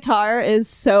 that guitar is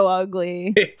so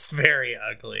ugly. It's very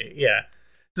ugly. Yeah.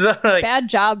 So, like, bad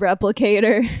job,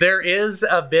 Replicator. There is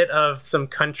a bit of some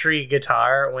country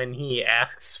guitar when he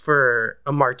asks for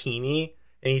a martini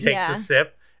and he takes a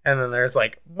sip, and then there's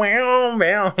like wow,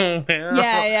 wow, wow.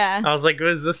 Yeah. I was like,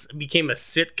 this became a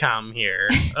sitcom here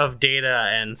of Data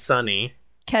and Sunny.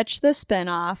 Catch the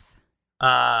spinoff.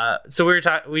 So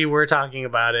we were talking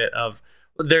about it of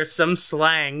there's some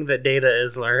slang that Data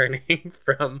is learning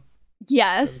from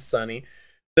Sunny.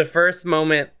 The first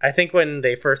moment, I think when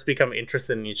they first become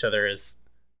interested in each other, is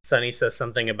Sunny says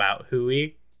something about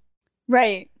hooey.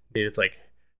 Right. It's like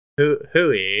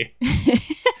hooey.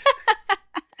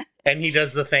 And he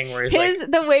does the thing where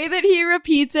the way that he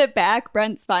repeats it back,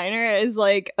 Brent Spiner, is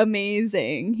like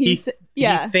amazing. He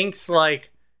thinks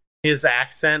like his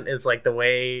accent is like the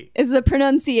way is the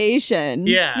pronunciation.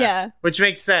 Yeah. Which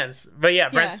makes sense. But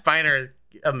Brent Spiner is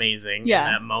amazing in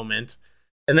that moment.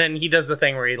 And then he does the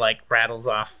thing where he like rattles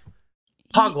off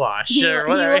hogwash or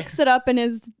whatever. He looks it up in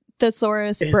his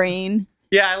thesaurus brain.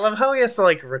 Yeah, I love how he has to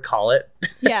like recall it.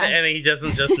 Yeah. And he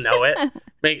doesn't just know it.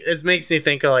 It makes me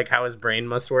think of like how his brain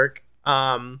must work.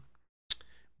 Then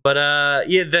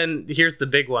here's the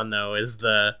big one though, is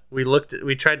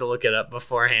we tried to look it up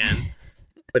beforehand.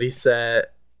 But he said,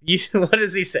 what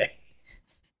does he say?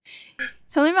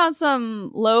 Something about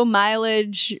some low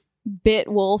mileage pit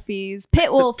wolfies. Pit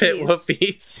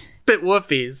woofies.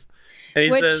 And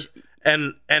he says,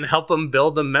 and help him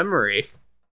build a memory.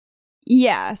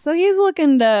 Yeah, so he's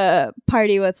looking to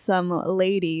party with some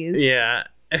ladies. Yeah,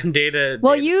 and Data.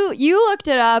 Well, you looked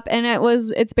it up, and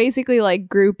it's basically like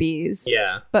groupies.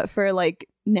 Yeah, but for like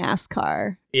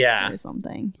NASCAR. Yeah, or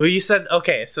something. Well, you said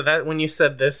so that when you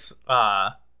said this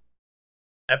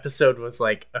episode was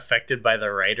like affected by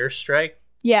the writer's strike.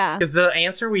 Yeah, because the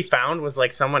answer we found was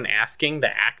like someone asking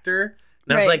the actor,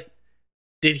 and I was like,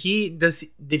 did he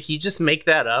just make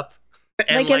that up?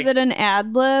 And is it an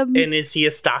ad lib? And is he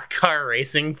a stock car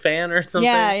racing fan or something?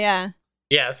 Yeah.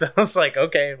 Yeah, so I was like,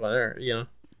 okay, well, you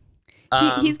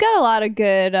know. He's got a lot of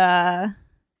good,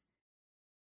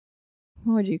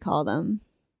 what would you call them?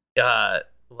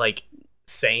 Like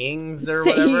sayings or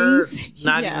whatever.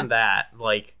 Not Yeah. even that.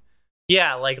 Like,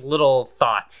 yeah, like little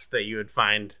thoughts that you would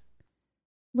find.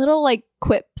 Little like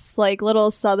quips, like little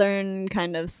southern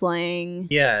kind of slang.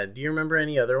 Yeah, do you remember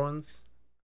any other ones?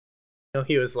 No,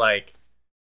 he was like,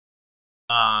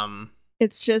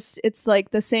 It's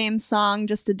like the same song,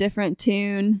 just a different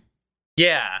tune.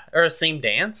 yeah, or same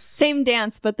dance, Same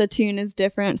dance, but the tune is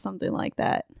different, something like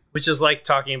that. which is like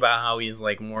talking about how he's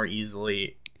like more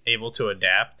easily able to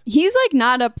adapt. He's like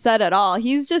not upset at all.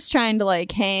 He's just trying to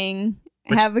like hang,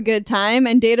 have a good time.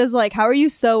 And Data's like, "How are you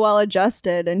so well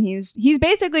adjusted?" And he's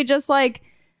basically just like,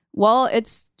 "Well,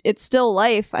 it's still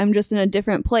life. I'm just in a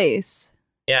different place,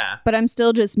 Yeah, but I'm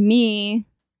still just me,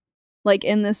 like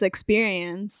in this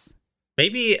experience."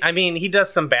 maybe, I mean, he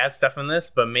does some bad stuff in this,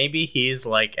 but maybe he's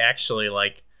like actually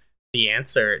like the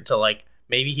answer to like,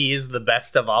 maybe he is the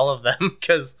best of all of them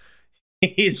because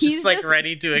he's just like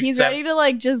ready to accept. He's ready to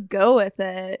like just go with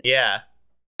it. Yeah.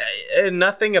 And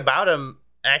nothing about him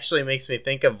actually makes me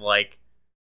think of like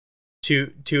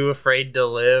too afraid to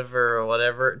live or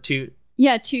whatever. Too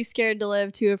scared to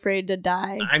live, too afraid to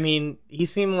die. I mean, he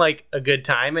seemed like a good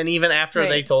time, and even after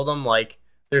they told him like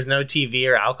there's no TV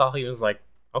or alcohol, he was like,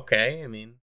 okay, I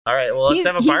mean, all right, well, let's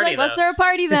have a party. He's like, let's throw a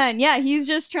party then. Yeah, he's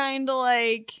just trying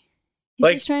to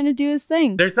just trying to do his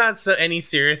thing. There's not any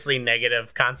seriously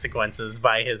negative consequences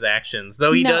by his actions,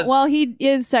 though he does. Well, he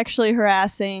is sexually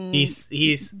harassing.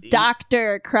 He's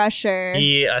Dr. Crusher.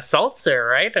 He assaults her,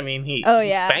 right? I mean, he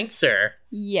spanks her.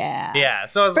 Yeah. Yeah.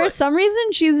 So for some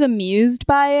reason, she's amused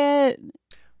by it,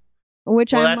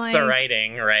 which I'm that's the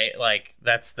writing, right? Like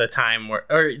that's the time where,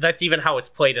 or that's even how it's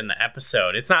played in the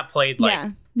episode. It's not played like.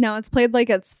 Yeah. No, it's played like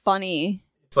it's funny.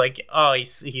 It's like, oh,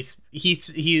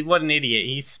 he what an idiot.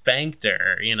 He spanked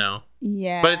her, you know.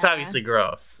 Yeah. But it's obviously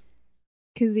gross.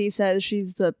 Because he says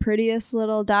she's the prettiest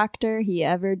little doctor he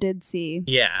ever did see.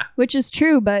 Yeah. Which is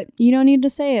true, but you don't need to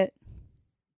say it.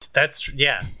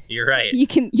 Yeah, you're right.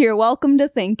 You're welcome to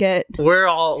think it. We're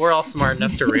all smart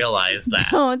enough to realize that.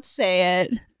 Don't say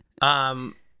it.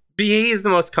 But he's the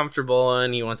most comfortable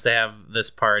and he wants to have this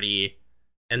party,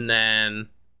 and then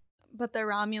but the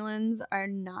Romulans are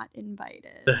not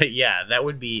invited. Yeah, that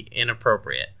would be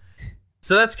inappropriate.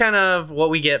 So that's kind of what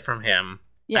we get from him.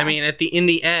 Yeah. I mean, in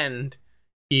the end,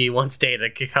 he wants Data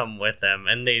to come with him,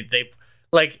 and they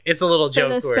like, it's a little joke.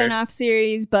 For the spin-off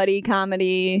series, buddy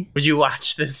comedy. Would you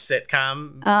watch this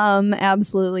sitcom?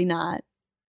 Absolutely not.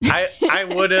 I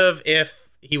would have if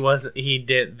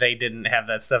they didn't have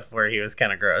that stuff where he was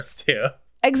kind of gross too.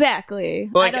 Exactly.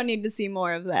 Like, I don't need to see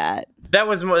more of that. That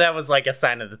was like a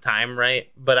sign of the time, right?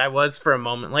 But I was for a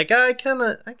moment like, I kind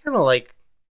of like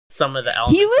some of the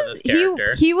elements of this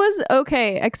character. He was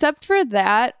okay, except for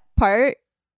that part.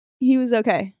 He was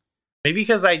okay. Maybe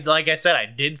because like I said, I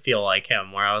did feel like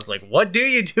him, where I was like, "What do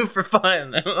you do for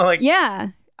fun?" Like, yeah,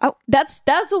 that's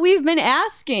what we've been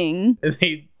asking.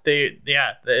 They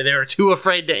were too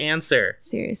afraid to answer.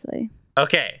 Seriously.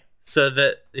 Okay, so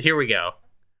here we go.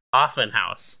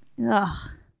 Offenhouse. Ugh.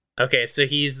 Okay, so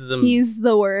he's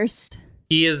the worst.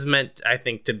 He is meant, I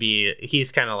think, to be.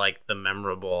 He's kind of like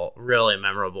the really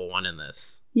memorable one in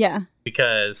this. Yeah.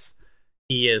 Because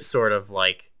he is sort of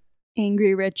like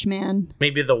angry rich man.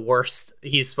 Maybe the worst.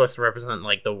 He's supposed to represent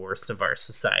like the worst of our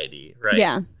society, right?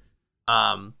 Yeah.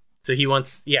 So he's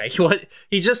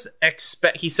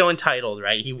so entitled,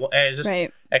 right? He just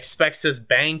expects his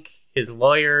bank, his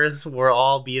lawyers will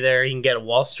all be there. He can get a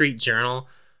Wall Street Journal.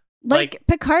 Like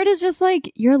Picard is just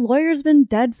like, your lawyer's been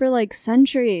dead for like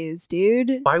centuries,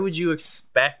 dude. Why would you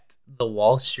expect the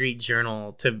Wall Street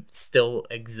Journal to still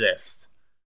exist?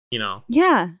 You know?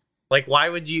 Yeah. Like, why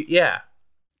would you? Yeah.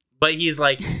 But he's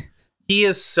like, he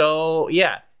is so,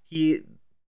 it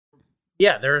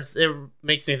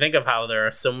makes me think of how there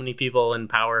are so many people in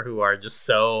power who are just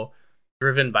so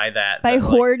driven by that. By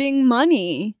hoarding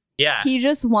money. Yeah. He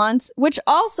just wants, which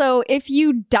also, if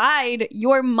you died,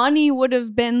 your money would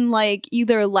have been like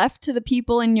either left to the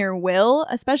people in your will,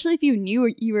 especially if you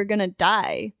knew you were going to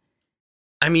die.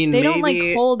 I mean, they don't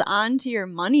like hold on to your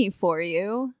money for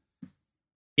you.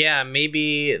 Yeah,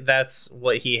 maybe that's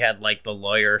what he had like the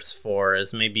lawyers for,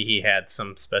 is maybe he had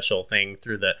some special thing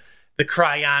through the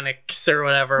cryonics or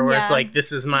whatever, where it's like,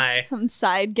 this is some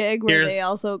side gig where they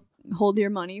also hold your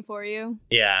money for you.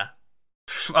 Yeah.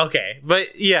 Okay,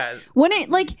 but yeah.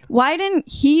 Why didn't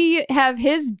he have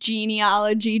his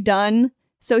genealogy done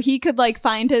so he could like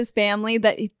find his family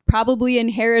that probably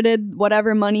inherited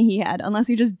whatever money he had, unless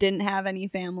he just didn't have any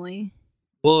family?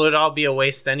 Well, it would all be a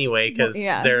waste anyway, because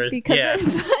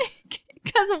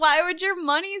why would your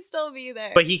money still be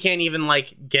there? But he can't even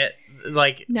get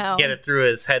it through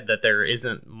his head that there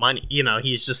isn't money. You know,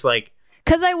 he's just like,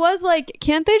 Because I was like,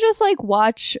 can't they just like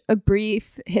watch a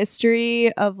brief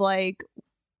history of like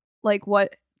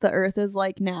what the Earth is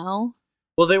like now?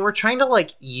 Well, they were trying to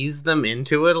like ease them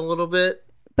into it a little bit.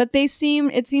 But it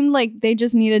seemed like they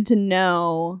just needed to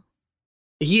know.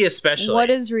 He especially. What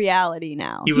is reality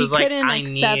now? He was like, I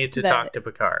need to talk to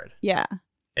Picard. Yeah.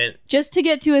 And just to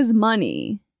get to his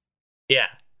money. Yeah.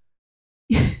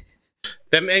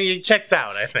 That it checks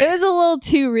out, I think. It was a little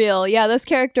too real. Yeah, this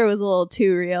character was a little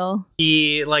too real.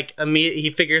 He like he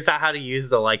figures out how to use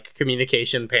the like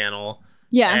communication panel.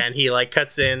 Yeah. And he like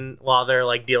cuts in while they're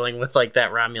like dealing with like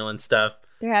that Romulan stuff.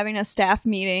 They're having a staff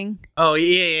meeting. Oh,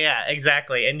 yeah,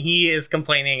 exactly. And he is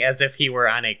complaining as if he were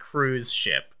on a cruise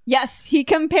ship. Yes, he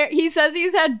says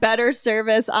he's had better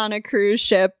service on a cruise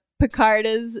ship. Picard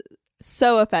is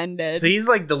so offended. So he's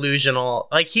like delusional.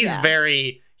 Like he is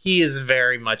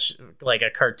very much like a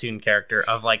cartoon character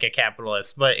of like a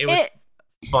capitalist, but it was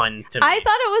fun to me. I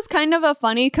thought it was kind of a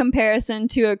funny comparison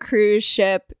to a cruise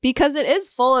ship because it is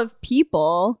full of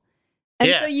people.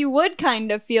 And so you would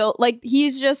kind of feel like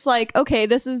he's just like, okay,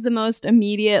 this is the most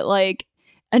immediate like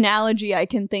analogy I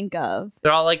can think of.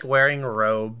 They're all like wearing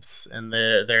robes and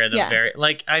they're in a very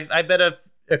like I bet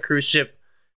a cruise ship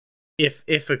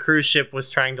if a cruise ship was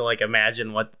trying to like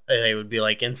imagine what they would be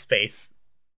like in space,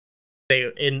 they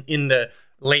in the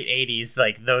late 80s,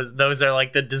 like those are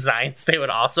like the designs they would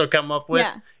also come up with.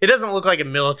 It doesn't look like a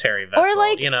military vessel, or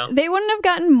like they wouldn't have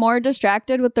gotten more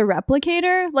distracted with the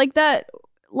replicator like that.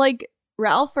 Like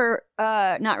Ralph or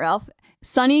not Ralph,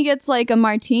 Sonny gets like a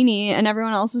martini and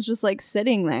everyone else is just like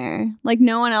sitting there. Like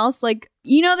no one else, like,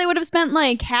 you know, they would have spent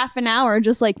like half an hour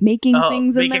just like making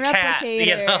things in the replicator.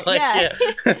 You know,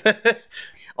 like,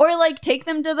 or like take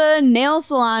them to the nail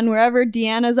salon wherever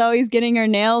Deanna's always getting her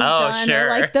nails done. Sure. Or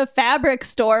like the fabric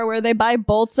store where they buy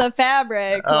bolts of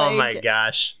fabric. Oh my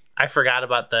gosh. I forgot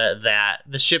about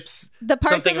the ships. The parts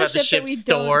something of the about ship the ship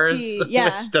stores,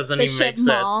 which doesn't even make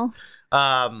mall.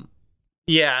 Sense.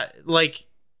 Yeah, like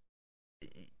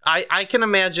I can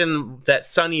imagine that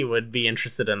Sonny would be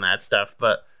interested in that stuff,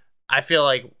 but I feel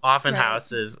like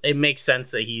Offenhouse it makes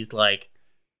sense that he's like,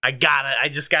 I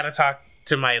just gotta talk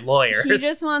to my lawyers. He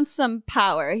just wants some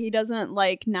power. He doesn't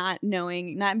like not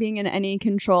being in any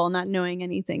control, not knowing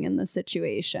anything in the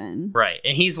situation. Right,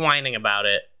 and he's whining about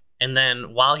it, and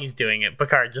then while he's doing it,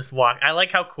 Picard just I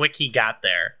like how quick he got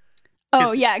there.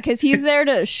 Oh yeah, because he's there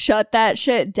to shut that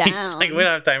shit down. He's like, we don't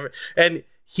have time and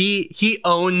he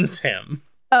owns him.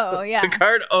 Oh yeah,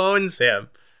 Picard owns him.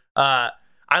 I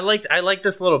like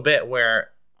this little bit where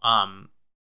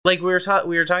like we were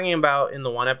talking about in the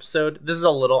one episode. This is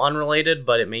a little unrelated,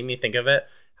 but it made me think of it.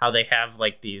 How they have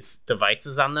like these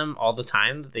devices on them all the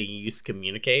time that they use to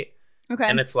communicate. Okay,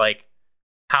 and it's like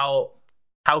how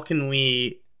can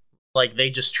we like they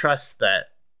just trust that.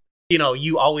 You know,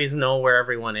 you always know where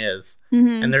everyone is.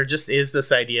 Mm-hmm. And there just is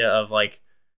this idea of like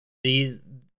these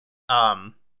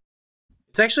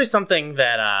it's actually something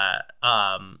that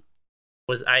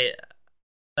was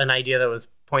an idea that was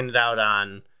pointed out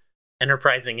on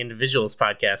Enterprising Individuals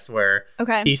podcast where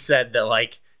he said that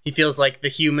like he feels like the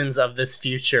humans of this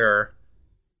future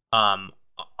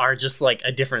are just like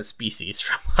a different species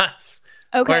from us.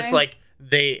 Where it's like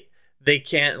they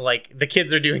can't, like, the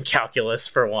kids are doing calculus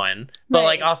for one, but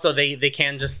like also they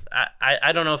can just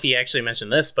I don't know if he actually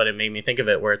mentioned this, but it made me think of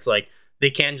it where it's like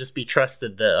they can just be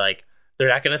trusted that like they're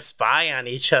not going to spy on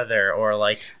each other or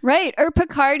like or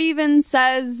Picard even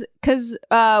says because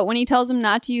when he tells him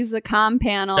not to use the comm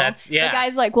panel, the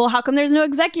guy's like, well, how come there's no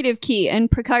executive key?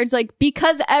 And Picard's like,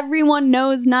 because everyone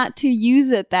knows not to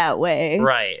use it that way.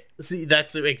 Right. See,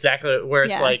 that's exactly where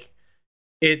it's like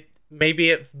maybe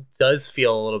it does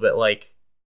feel a little bit like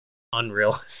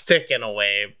unrealistic in a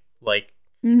way. Like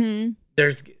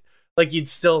there's like you'd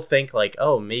still think like,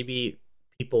 oh, maybe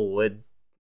people would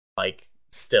like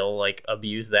still like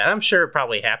abuse that. I'm sure it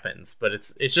probably happens, but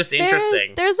it's just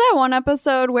interesting. There's that one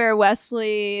episode where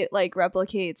Wesley like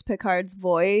replicates Picard's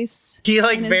voice. He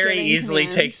like very easily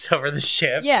takes over the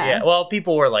ship. Yeah. Well,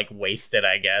 people were like wasted,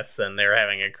 I guess, and they were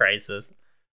having a crisis.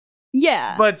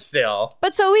 Yeah. But still.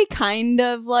 But so we kind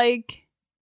of like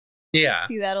see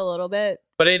that a little bit.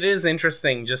 But it is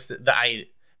interesting just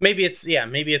maybe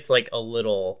it's like a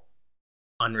little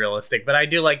unrealistic, but I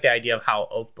do like the idea of how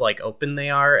open they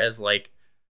are as like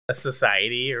a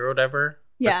society or whatever.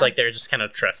 Yeah. It's like they're just kind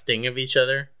of trusting of each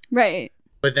other. Right.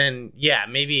 But then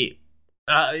maybe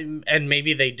and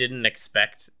maybe they didn't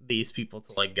expect these people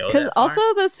to like go because also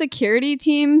the security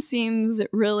team seems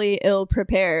really ill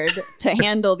prepared to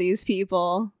handle these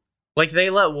people. Like they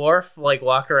let Worf like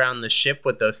walk around the ship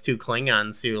with those two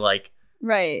Klingons who like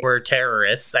right. were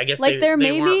terrorists. I guess like they're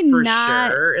they maybe weren't for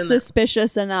not sure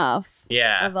suspicious enough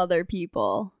yeah. of other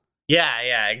people.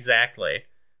 Yeah, exactly.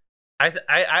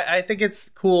 I think it's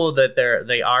cool that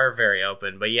they are very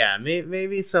open, but yeah,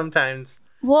 maybe sometimes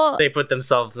they put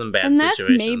themselves in bad situations. And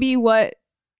that's maybe what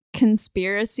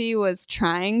Conspiracy was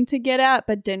trying to get at,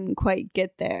 but didn't quite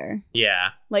get there.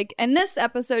 Yeah. Like in this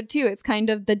episode too, it's kind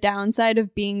of the downside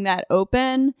of being that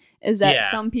open is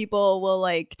that some people will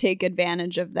like take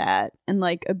advantage of that and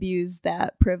like abuse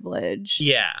that privilege.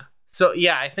 Yeah. So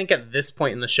yeah, I think at this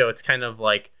point in the show, it's kind of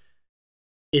like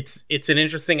it's an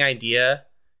interesting idea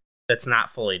that's not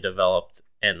fully developed,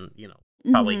 and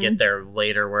probably get there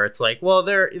later where it's like, well,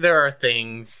 there are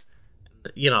things,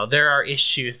 there are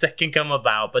issues that can come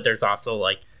about, but there's also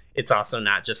like it's also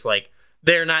not just like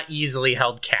they're not easily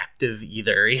held captive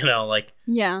either, like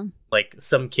like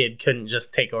some kid couldn't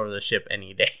just take over the ship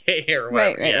any day or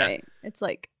whatever. Right. It's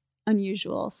like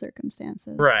unusual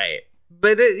circumstances. Right.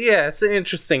 But it's an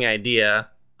interesting idea.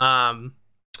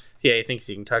 He thinks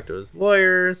he can talk to his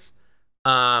lawyers.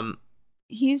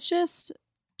 He's just...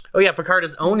 Oh, yeah, Picard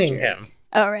is owning him.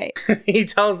 Oh, right. He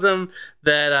tells him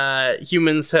that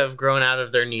humans have grown out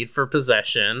of their need for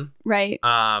possession. Right.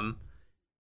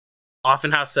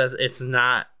 Offenhouse says it's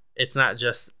not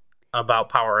just about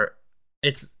power.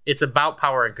 It's about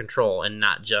power and control and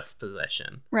not just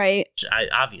possession. Right.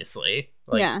 Obviously.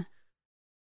 Like, yeah.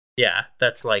 Yeah,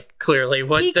 that's like clearly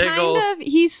what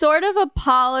he sort of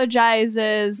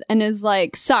apologizes and is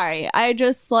like, sorry, I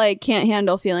just like can't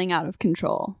handle feeling out of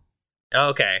control.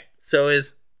 Okay. So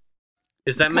is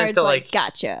that meant to like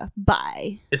gotcha,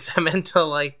 bye. Is that meant to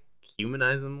like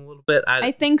humanize him a little bit?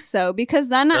 I think so, because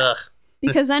then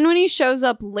when he shows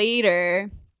up later,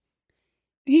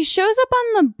 he shows up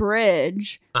on the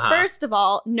bridge. First of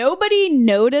all, nobody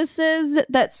notices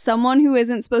that someone who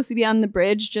isn't supposed to be on the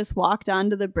bridge just walked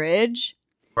onto the bridge.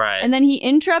 Right. And then he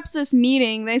interrupts this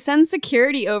meeting. They send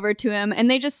security over to him and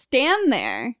they just stand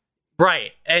there.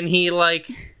 Right. And he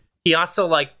also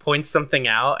like points something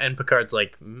out and Picard's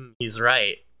like, he's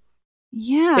right.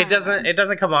 Yeah. It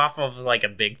doesn't come off of like a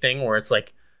big thing where it's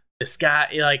like this guy,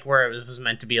 like where it was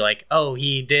meant to be like, oh,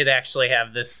 he did actually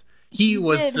have this. He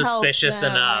was suspicious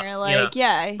enough. Like,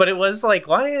 yeah. But it was like,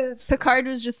 why is... Picard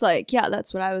was just like, yeah,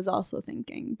 that's what I was also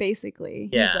thinking, basically.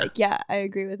 Yeah. He's like, yeah, I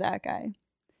agree with that guy.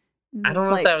 And I don't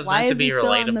know if that was meant to be relatable.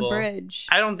 Why is he still on the bridge?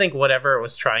 I don't think whatever it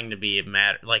was trying to be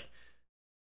mattered. Like,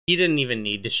 he didn't even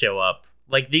need to show up.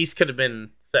 Like, these could have been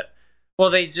set...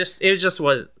 Well, it just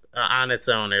was on its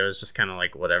own. It was just kind of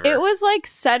like, whatever. It was like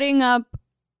setting up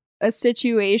a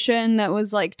situation that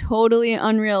was like totally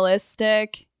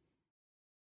unrealistic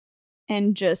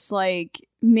and just like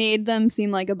made them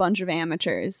seem like a bunch of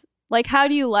amateurs. Like, how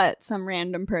do you let some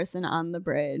random person on the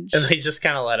bridge? And they just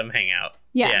kind of let him hang out.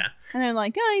 Yeah. And they're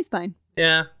like, oh, he's fine.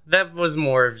 Yeah, that was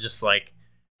more of just like,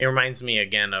 it reminds me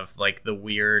again of like the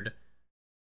weird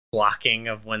blocking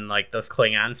of when like those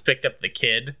Klingons picked up the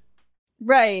kid.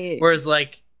 Right. Whereas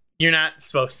like, you're not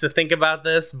supposed to think about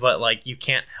this, but like you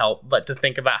can't help but to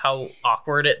think about how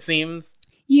awkward it seems.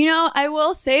 I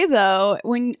will say, though,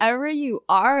 whenever you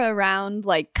are around,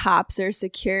 like, cops or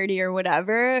security or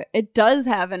whatever, it does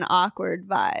have an awkward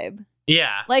vibe.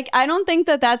 Yeah. Like, I don't think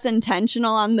that that's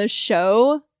intentional on the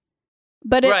show,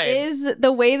 but it is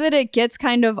the way that it gets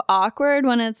kind of awkward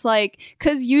when it's like,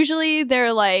 because usually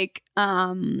they're, like,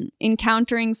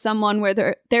 encountering someone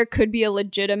where there could be a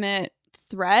legitimate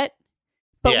threat.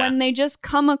 But when they just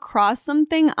come across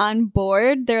something on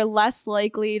board, they're less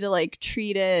likely to like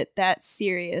treat it that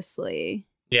seriously.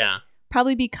 Yeah.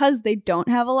 Probably because they don't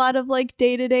have a lot of like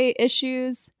day-to-day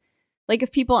issues. Like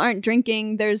if people aren't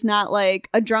drinking, there's not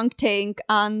like a drunk tank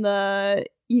on the,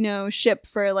 ship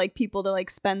for like people to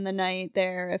like spend the night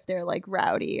there if they're like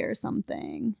rowdy or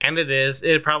something. And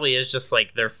it probably is just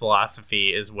like their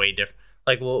philosophy is way different.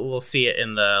 Like we'll see it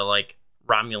in the like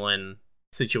Romulan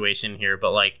situation here,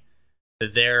 but like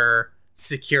their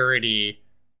security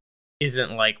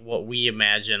isn't like what we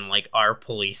imagine like our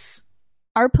police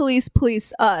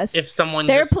police us. If someone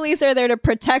their police are there to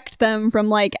protect them from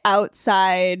like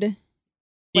outside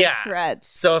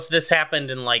threats. So if this happened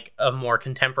in like a more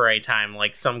contemporary time,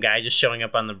 like some guy just showing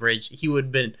up on the bridge, he would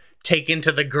have been taken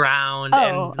to the ground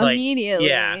and like, immediately.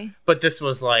 Yeah. But this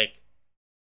was like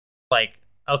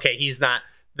okay, he's not.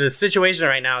 The situation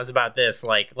right now is about this.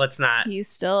 Like, let's not. He's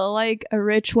still like a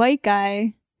rich white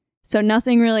guy, so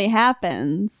nothing really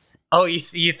happens. Oh,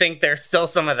 you think there's still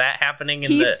some of that happening?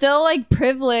 He's still like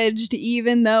privileged,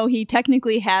 even though he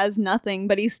technically has nothing,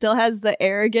 but he still has the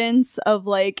arrogance of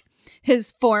like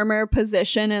his former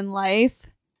position in life.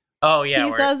 Oh yeah,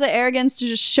 he still has the arrogance to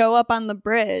just show up on the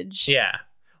bridge. Yeah.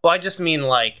 Well, I just mean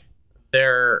like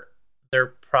they're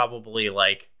probably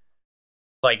like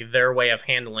their way of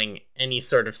handling any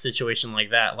sort of situation like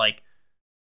that, like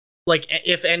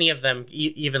if any of them,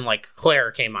 even like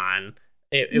Claire came on,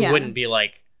 it wouldn't be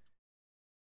like,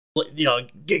 you know,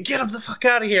 get him the fuck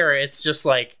out of here. It's just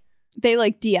like they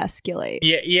like de-escalate.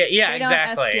 Yeah,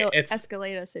 exactly. It's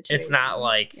escalate a situation. It's not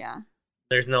like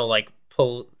there's no like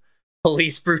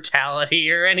police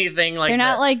brutality or anything like that. They're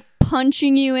not like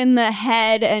punching you in the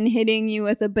head and hitting you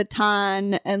with a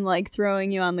baton and like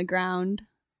throwing you on the ground.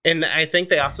 And I think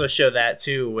they also show that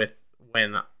too with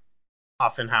when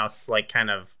Offenhouse like kind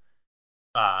of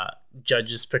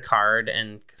judges Picard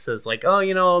and says like, oh,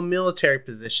 you know, a military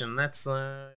position, that's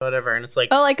whatever. And it's like,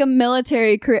 oh, like a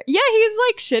military career. Yeah, he's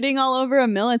like shitting all over a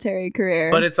military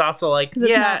career. But it's also like,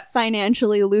 it's not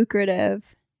financially lucrative.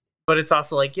 But it's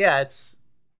also like, yeah, it's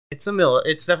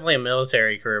definitely a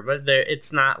military career, but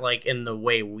it's not like in the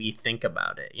way we think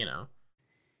about it, you know.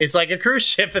 It's like a cruise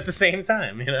ship at the same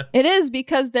time, you know. It is,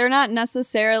 because they're not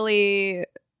necessarily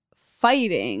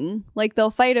fighting. Like,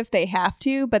 they'll fight if they have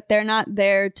to, but they're not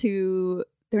there to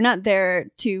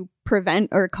prevent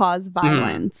or cause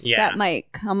violence. That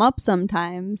might come up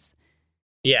sometimes.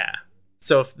 Yeah.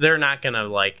 So if they're not gonna,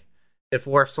 like, if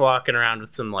Worf's walking around with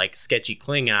some like sketchy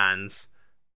Klingons,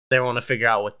 they want to figure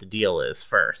out what the deal is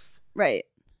first. Right.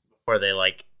 Before they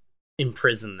like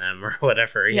imprison them or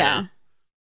whatever. You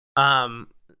know?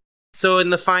 So in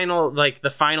the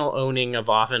final owning of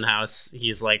Offenhouse,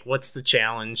 he's like, what's the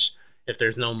challenge if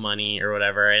there's no money or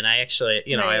whatever? And I actually,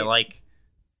 you know, I like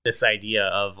this idea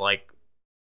of like,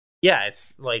 yeah,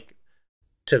 it's like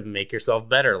to make yourself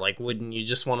better. Like, wouldn't you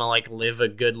just want to like live a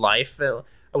good life?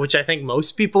 Which I think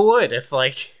most people would if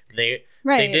like they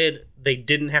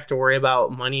didn't have to worry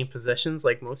about money and possessions.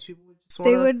 Like most people would just want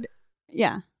to. They would,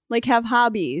 like have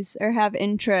hobbies or have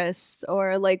interests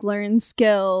or like learn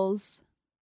skills.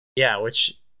 Yeah,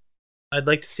 which I'd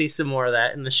like to see some more of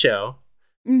that in the show.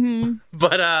 Mm-hmm.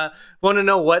 But want to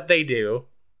know what they do.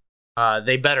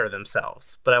 They better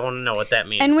themselves, but I want to know what that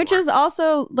means. And which is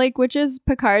also like, which is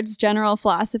Picard's general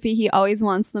philosophy. He always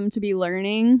wants them to be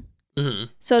learning.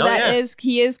 Mm-hmm. So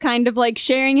he is kind of like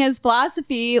sharing his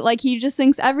philosophy. Like, he just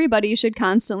thinks everybody should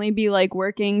constantly be like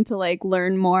working to like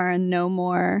learn more and know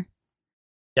more.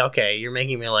 Okay, you're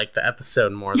making me like the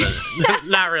episode more than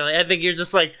not really. I think you're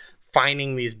just like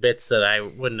finding these bits that I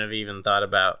wouldn't have even thought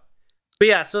about. But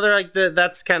yeah, so they're like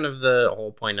that's kind of the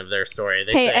whole point of their story.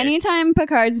 They say, anytime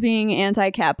Picard's being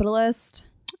anti-capitalist,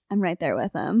 I'm right there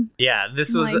with him. Yeah,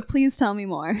 please tell me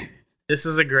more. This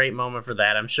is a great moment for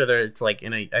that. I'm sure that it's like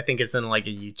I think it's in like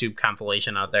a YouTube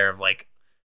compilation out there of like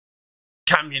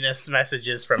communist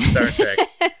messages from Star Trek.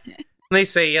 And they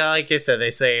say, like I said,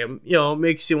 they say, you know, it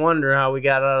makes you wonder how we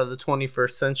got out of the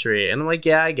 21st century. And I'm like,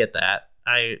 yeah, I get that.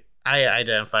 I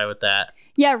identify with that.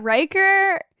 Yeah,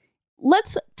 Riker.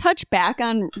 Let's touch back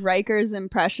on Riker's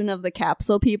impression of the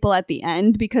capsule people at the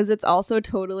end, because it's also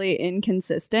totally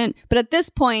inconsistent. But at this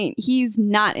point, he's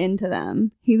not into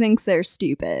them. He thinks they're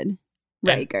stupid.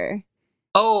 Riker.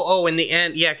 Oh, in the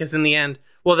end. Yeah, because in the end,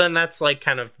 well, then that's like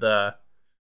kind of the...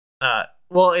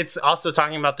 well, it's also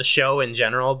talking about the show in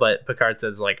general, but Picard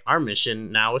says, like, our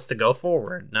mission now is to go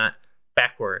forward, not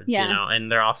backwards, you know?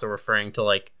 And they're also referring to,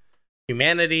 like,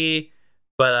 humanity,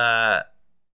 but,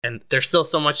 and there's still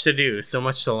so much to do, so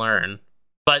much to learn.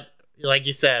 But, like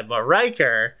you said, but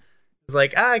Riker is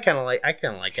like, I kind of like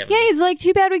him. Yeah, he's like,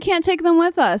 too bad we can't take them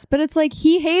with us. But it's like,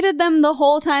 he hated them the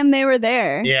whole time they were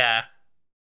there. Yeah.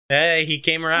 Hey, he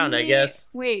came around, I guess.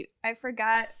 Wait, I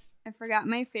forgot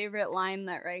my favorite line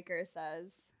that Riker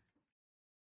says.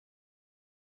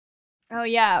 Oh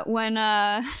yeah, when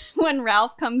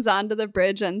Ralph comes onto the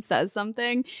bridge and says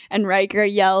something, and Riker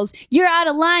yells, "You're out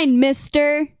of line,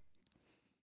 mister!"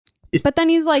 But then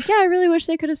he's like, "Yeah, I really wish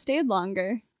they could have stayed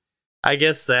longer." I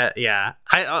guess that, yeah.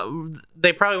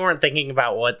 They probably weren't thinking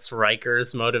about what's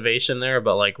Riker's motivation there,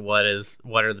 but like, what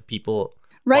are the people...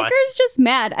 Riker's just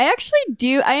mad. I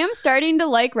am starting to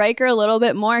like Riker a little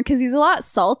bit more because he's a lot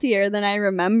saltier than I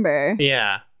remember.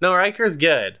 Yeah. No, Riker's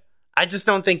good. I just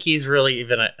don't think he's really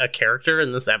even a character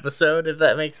in this episode, if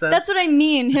that makes sense. That's what I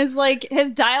mean. His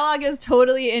dialogue is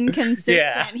totally inconsistent.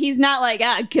 Yeah. He's not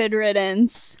like, good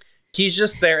riddance. He's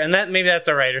just there, and maybe that's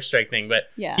a writer strike thing, but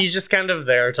he's just kind of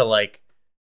there to like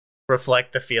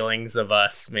reflect the feelings of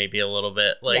us maybe a little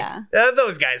bit. Like,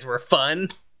 those guys were fun.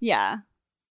 Yeah.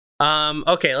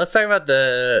 Okay, let's talk about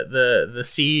the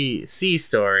C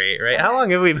story, right? Okay. How long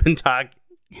have we been talking?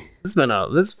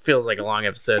 This feels like a long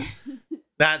episode.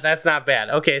 That's not bad.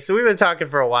 Okay, so we've been talking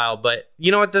for a while, but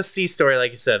you know what? The C story,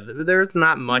 like you said, there's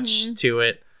not much to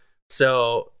it.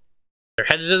 So they're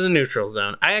headed to the neutral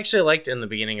zone. I actually liked in the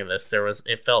beginning of this,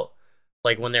 it felt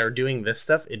like when they were doing this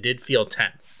stuff, it did feel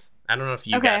tense. I don't know if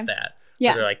you got that.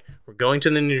 Yeah. They're like, we're going to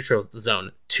the neutral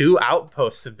zone. 2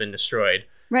 outposts have been destroyed.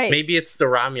 Right. Maybe it's the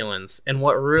Romulans. And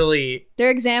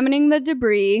they're examining the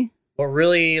debris. What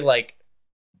really, like,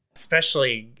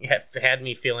 especially had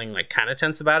me feeling, like, kind of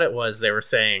tense about it was they were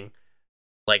saying,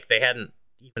 like,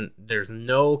 there's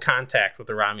no contact with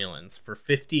the Romulans for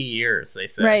 50 years, they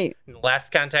said. Right. And the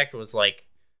last contact was, like,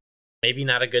 maybe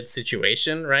not a good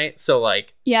situation, right? So,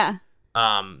 like... Yeah.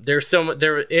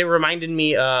 It reminded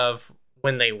me of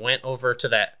when they went over to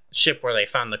that ship where they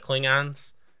found the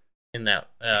Klingons in that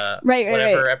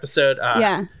whatever episode.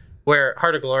 Where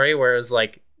Heart of Glory, where it was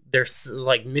like there's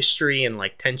like mystery and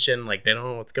like tension, like they don't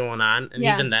know what's going on, and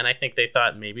even then I think they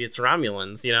thought maybe it's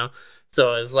Romulans, you know.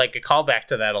 So it's like a callback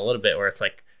to that a little bit, where it's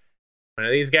like, when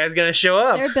are these guys gonna show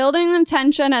up? They're building the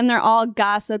tension, and they're all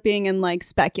gossiping and like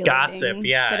speculating. Gossip,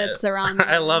 yeah. But it's the Romulans.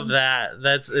 I love that.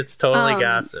 It's totally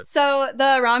gossip. So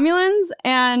the Romulans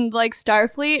and like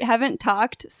Starfleet haven't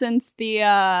talked since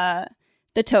the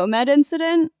Tomed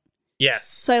incident. Yes.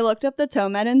 So I looked up the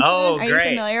Tomed incident. Oh, Are great. you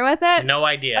familiar with it? No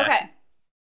idea. Okay.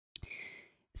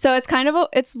 So it's kind of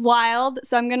it's wild.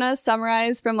 So I'm gonna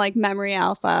summarize from like Memory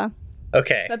Alpha.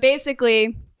 Okay. But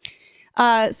basically,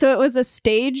 so it was a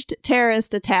staged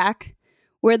terrorist attack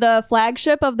where the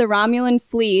flagship of the Romulan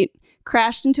fleet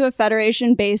crashed into a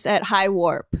Federation base at high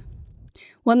warp.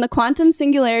 When the quantum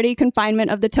singularity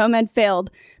confinement of the Tomed failed,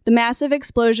 the massive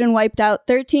explosion wiped out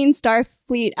 13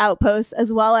 Starfleet outposts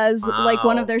as well as like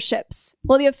one of their ships.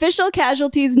 While the official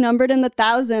casualties numbered in the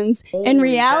thousands, in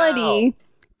reality,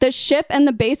 the ship and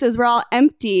the bases were all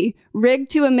empty,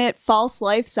 rigged to emit false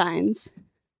life signs.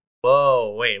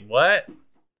 Whoa, wait, what?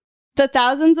 The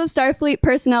thousands of Starfleet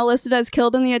personnel listed as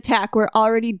killed in the attack were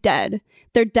already dead,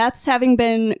 their deaths having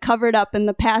been covered up in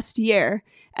the past year,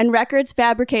 and records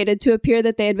fabricated to appear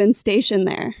that they had been stationed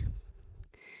there.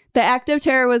 The act of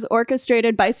terror was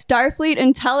orchestrated by Starfleet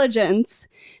intelligence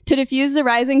to diffuse the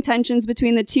rising tensions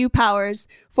between the two powers,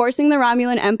 forcing the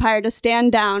Romulan Empire to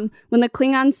stand down when the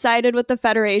Klingons sided with the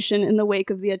Federation in the wake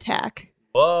of the attack.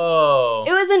 Whoa.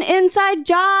 It was an inside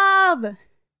job!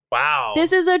 Wow.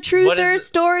 This is a truther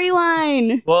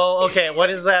storyline. Well, okay, what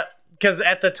is that? Because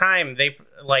at the time, they,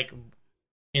 like,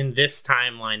 in this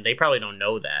timeline, they probably don't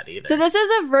know that either. So this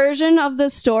is a version of the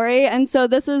story, and so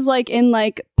this is, like, in,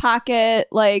 like, Pocket,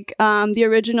 like, the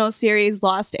original series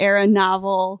Lost Era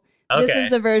novel. Okay. This is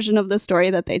the version of the story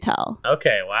that they tell.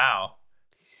 Okay, wow.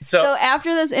 So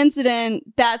after this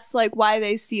incident, that's, like, why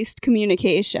they ceased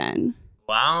communication.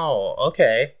 Wow,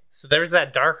 okay. So there's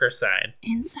that darker side.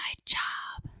 Inside job.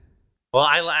 Well,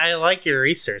 I like your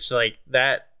research, like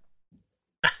that.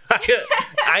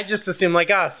 I just assume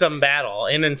like, some battle,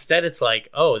 and instead it's like,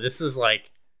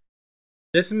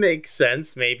 this makes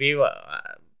sense, maybe.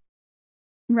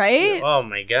 Right? Oh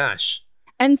my gosh.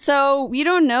 And so we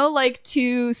don't know, like,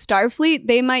 to Starfleet,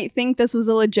 they might think this was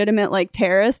a legitimate, like,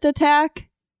 terrorist attack.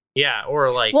 Yeah,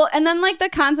 or like... Well, and then, like, the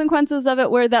consequences of it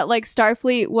were that, like,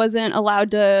 Starfleet wasn't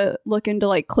allowed to look into,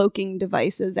 like, cloaking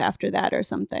devices after that or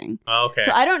something. Okay.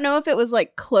 So I don't know if it was,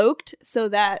 like, cloaked so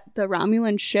that the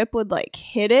Romulan ship would, like,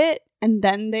 hit it and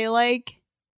then they, like,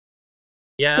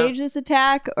 stage this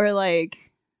attack, or,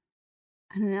 like,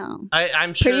 I don't know.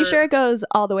 I'm pretty sure it goes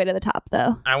all the way to the top,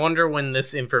 though. I wonder when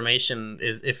this information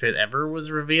if it ever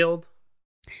was revealed.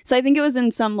 So I think it was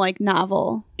in some, like,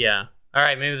 novel. Yeah. All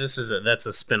right, maybe that's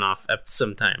a spin-off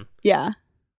sometime. Yeah.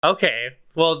 Okay.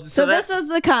 Well, so this is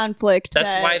the conflict.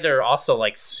 That's why they're also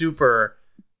like super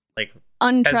like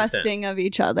untrusting hesitant of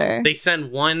each other. They're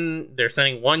sending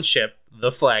one ship,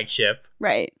 the flagship.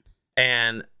 Right.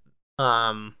 And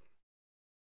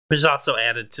which is also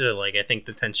added to like I think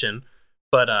the tension.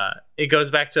 But it goes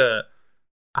back to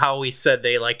how we said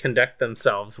they like conduct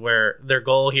themselves, where their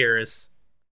goal here is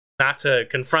not to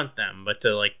confront them, but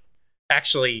to like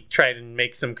actually try to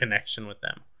make some connection with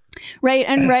them. Right,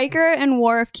 and Riker and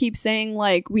Worf keep saying,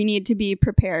 like, we need to be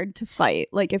prepared to fight,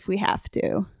 like, if we have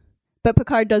to. But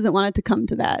Picard doesn't want it to come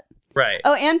to that. Right.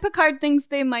 Oh, and Picard thinks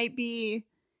they might be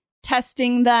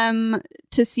testing them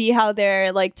to see how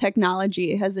their, like,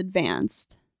 technology has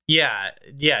advanced. Yeah,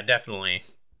 definitely.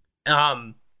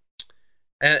 And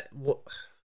what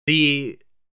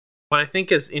I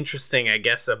think is interesting, I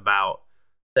guess, about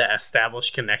the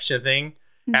established connection thing,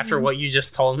 after what you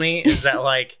just told me, is that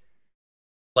like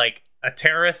a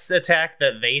terrorist attack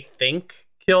that they think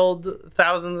killed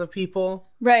thousands of people.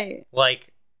 Right.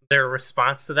 Like their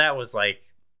response to that was like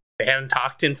they haven't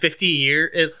talked in 50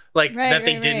 years. Like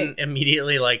they didn't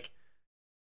immediately like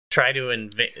try to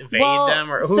invade them,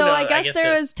 or who knows? I guess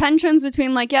there was tensions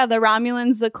between like, the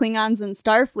Romulans, the Klingons, and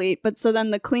Starfleet. But so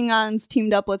then the Klingons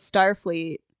teamed up with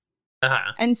Starfleet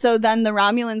And so then the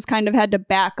Romulans kind of had to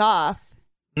back off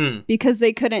because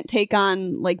they couldn't take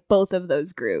on like both of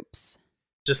those groups.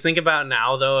 Just think about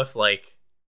now, though, if like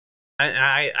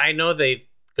I know they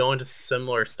go into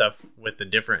similar stuff with a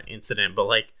different incident, but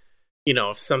like, you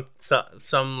know, if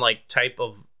some like type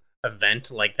of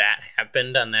event like that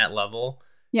happened on that level,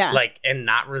 like, and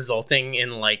not resulting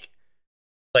in like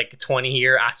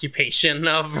 20-year occupation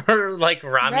of like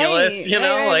Romulus, you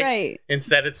know, like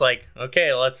instead it's like,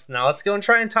 okay, let's go and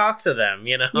try and talk to them,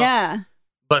 you know? Yeah.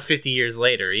 But 50 years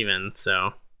later, even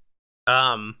so,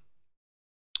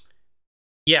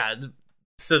 yeah.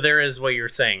 So there is what you're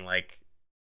saying, like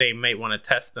they might want to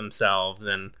test themselves,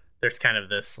 and there's kind of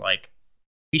this like,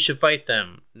 we should fight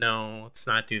them. No, let's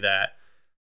not do that.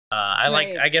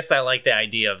 I guess I like the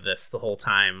idea of this the whole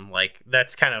time. Like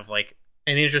that's kind of like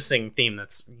an interesting theme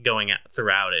that's going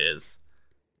throughout it is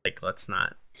like, let's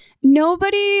not.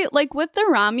 Nobody, like with the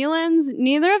Romulans,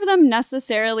 neither of them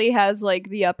necessarily has like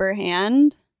the upper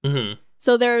hand.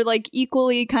 So they're like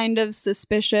equally kind of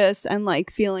suspicious and like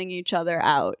feeling each other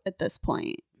out at this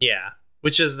point. Yeah,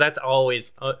 that's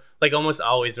always like almost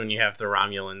always when you have the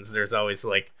Romulans, there's always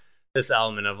like this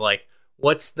element of like,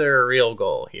 what's their real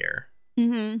goal here?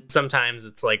 Sometimes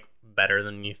it's like better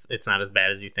than you. It's not as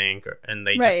bad as you think, and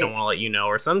they just don't want to let you know.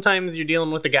 Or sometimes you're dealing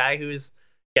with a guy who's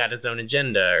got his own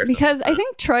agenda. Or because something. I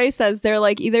think Troy says they're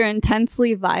like either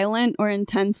intensely violent or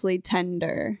intensely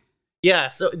tender. Yeah.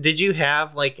 So did you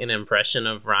have like an impression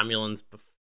of Romulans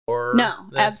before? No,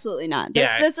 absolutely not.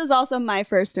 This is also my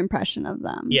first impression of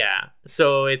them. Yeah.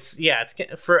 So it's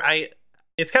kind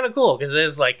of cool because it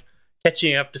is like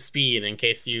catching you up to speed in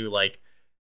case you like,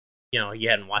 you know, you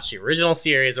hadn't watched the original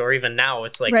series, or even now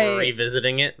it's like we're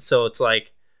revisiting it. So it's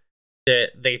like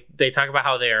they talk about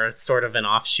how they are sort of an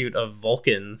offshoot of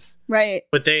Vulcans, right?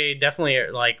 But they definitely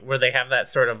are like where they have that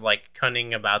sort of like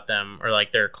cunning about them, or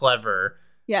like they're clever,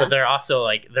 but they're also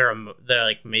like they're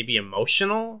like maybe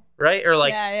emotional, right? Or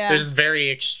like they're just very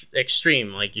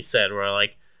extreme, like you said, where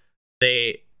like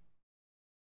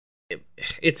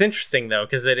it's interesting though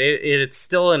because it's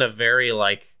still in a very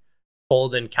like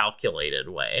cold and calculated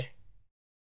way.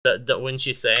 Wouldn't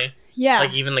you say? Yeah.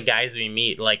 Like even the guys we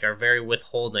meet like are very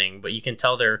withholding, but you can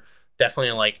tell they're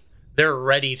definitely like they're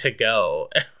ready to go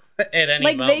at any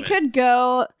moment. Like they could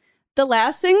go. The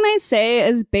last thing they say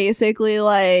is basically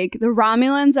like the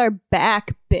Romulans are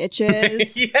back,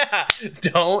 bitches. Yeah,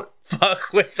 don't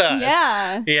fuck with us.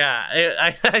 Yeah.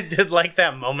 I did like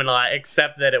that moment a lot,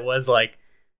 except that it was like,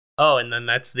 oh, and then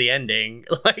that's the ending.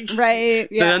 Like, right?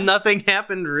 Yeah. Then nothing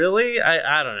happened really.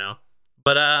 I don't know,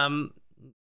 but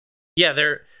yeah,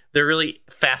 they're really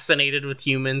fascinated with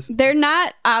humans. They're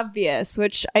not obvious,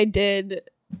 which I did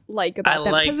like about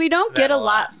them because we don't get a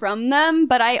lot from them.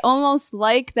 But I almost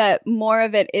like that more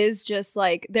of it is just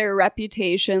like their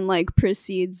reputation like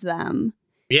precedes them.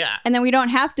 Yeah, and then we don't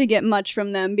have to get much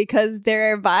from them because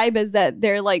their vibe is that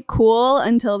they're like cool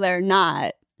until they're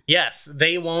not. Yes,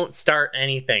 they won't start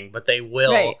anything, but they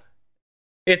will. Right.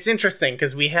 It's interesting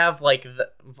because we have like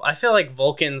I feel like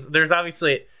Vulcans. There's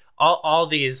obviously all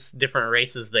these different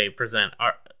races they present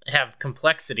have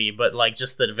complexity, but like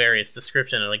just the various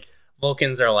description. Like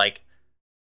Vulcans are like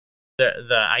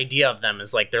the idea of them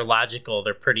is like they're logical.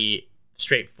 They're pretty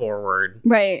straightforward.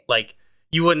 Right. Like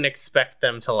you wouldn't expect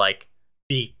them to like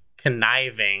be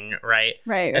conniving, right?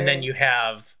 Right. And then you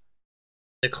have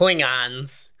the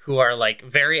Klingons, who are like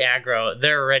very aggro.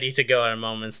 They're ready to go at a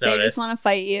moment's notice. They just want to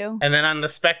fight you. And then on the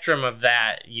spectrum of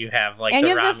that, you have like and the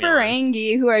you have Romulans. the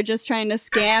Ferengi, who are just trying to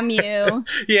scam you.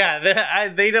 Yeah,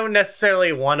 they don't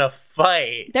necessarily want to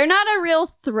fight. They're not a real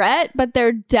threat, but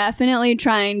they're definitely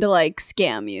trying to like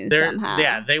scam you somehow.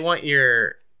 Yeah, they want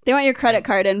your credit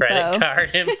card info.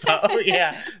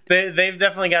 Yeah, they've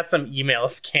definitely got some email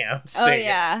scams. Oh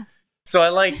yeah. So I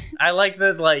like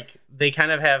that like they kind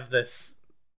of have this.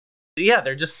 Yeah,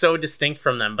 they're just so distinct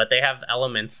from them, but they have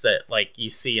elements that like you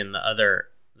see in the other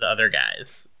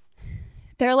guys.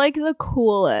 They're like the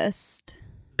coolest.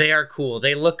 They are cool.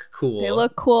 They look cool. They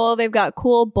look cool. They've got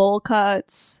cool bowl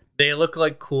cuts. They look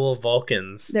like cool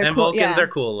Vulcans. They're and cool, Vulcans are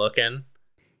cool looking.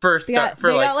 They got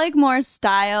like more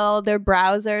style. Their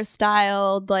brows are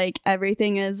styled. Like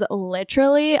everything is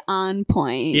literally on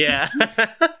point. Yeah.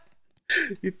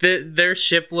 Their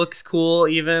ship looks cool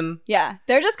even. Yeah,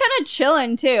 they're just kind of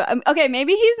chilling too. Okay,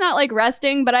 maybe he's not like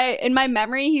resting, but in my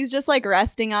memory he's just like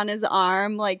resting on his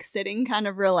arm, like sitting kind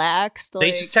of relaxed.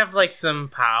 They just have like some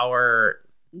power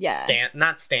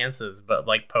not stances, but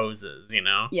like poses, you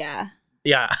know? Yeah.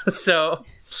 So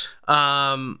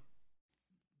so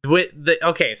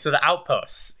the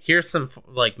outposts. Here's some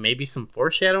like maybe some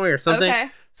foreshadowing or something. Okay.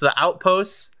 So the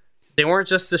outposts, they weren't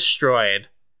just destroyed.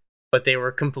 but they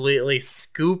were completely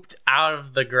scooped out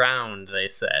of the ground, they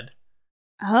said.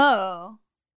 Oh.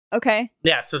 Okay.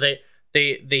 Yeah, so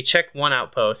they check one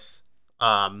outpost,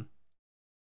 and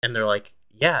they're like,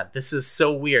 yeah, this is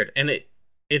so weird. And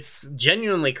it's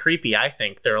genuinely creepy, I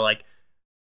think. They're like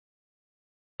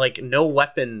no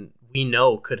weapon we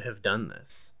know could have done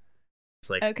this. It's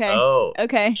like, okay. Oh,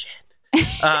 okay. Shit.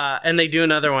 And they do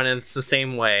another one, and it's the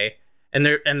same way. And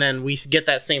then we get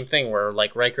that same thing where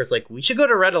like Riker's like, we should go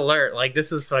to red alert. Like,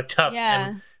 this is fucked up. Yeah.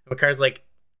 And Picard's like,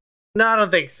 no, I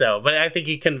don't think so. But I think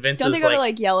he convinces. Don't they go to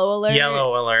like yellow alert?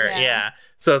 Yellow alert, yeah.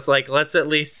 So it's like, let's at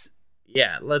least,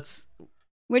 let's.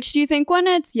 Which do you think when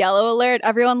it's yellow alert,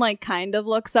 everyone like kind of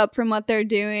looks up from what they're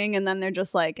doing, and then they're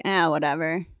just like,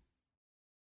 whatever.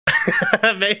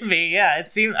 Maybe, yeah.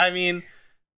 It seems. I mean,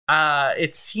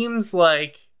 it seems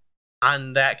like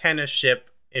on that kind of ship,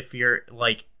 if you're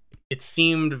like, it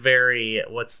seemed very,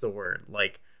 what's the word?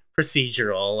 Like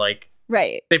procedural. Like,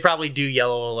 right. They probably do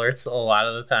yellow alerts a lot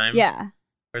of the time. Yeah.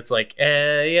 Where it's like,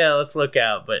 let's look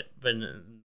out, but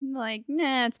like,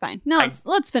 nah, it's fine. No,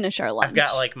 let's finish our lunch. I've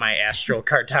got like my astral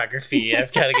cartography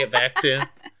I've got to get back to.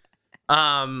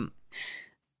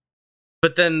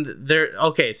 But then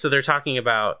so they're talking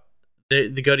about they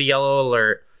go to yellow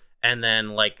alert, and then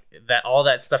like that all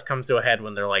that stuff comes to a head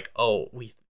when they're like, oh,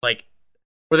 we like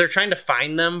where they're trying to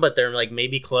find them, but they're like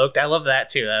maybe cloaked. I love that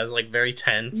too. That was like very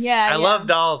tense. Yeah, I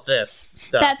loved all of this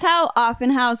stuff. That's how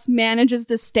Offenhouse manages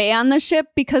to stay on the ship,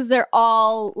 because they're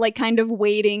all like kind of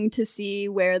waiting to see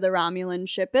where the Romulan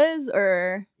ship is,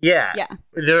 or yeah.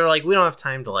 They're like, we don't have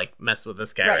time to like mess with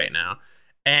this guy right now,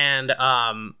 and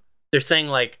they're saying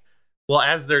like, well,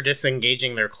 as they're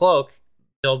disengaging their cloak,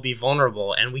 they'll be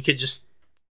vulnerable, and we could just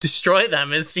destroy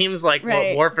them. It seems like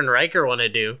what Worf and Riker want to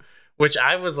do. Which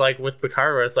I was like with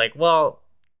Picard, where it's like, well,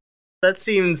 that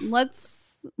seems.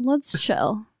 Let's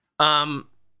chill.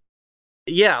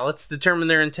 Yeah, let's determine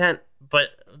their intent. But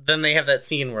then they have that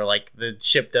scene where like the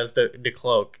ship does the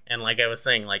cloak, and like I was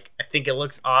saying, like I think it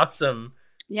looks awesome.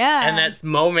 Yeah, and that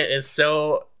moment is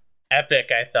so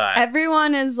epic. I thought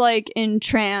everyone is like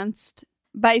entranced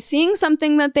by seeing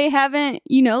something that they haven't,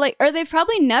 like, or they've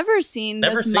probably never seen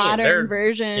this modern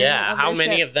version. Yeah, of how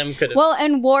many ship. of them could have? Well,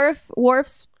 and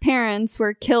Worf's parents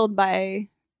were killed by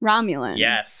Romulans.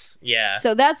 Yes, yeah.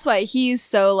 So that's why he's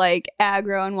so like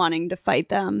aggro and wanting to fight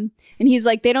them. And he's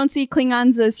like, they don't see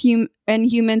Klingons as and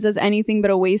humans as anything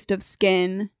but a waste of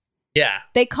skin. Yeah.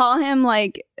 They call him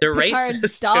like they're Picard's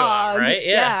racist dog, to him, right?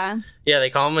 Yeah. Yeah, they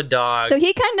call him a dog. So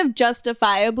he kind of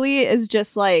justifiably is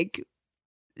just like,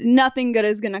 nothing good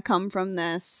is gonna come from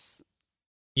this.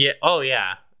 Yeah. Oh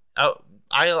yeah.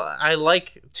 I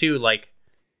like too. Like,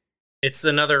 it's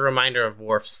another reminder of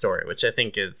Worf's story, which I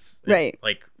think is right.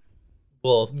 Like,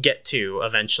 we'll get to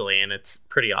eventually, and it's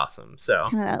pretty awesome. So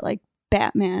kind of that like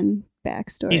Batman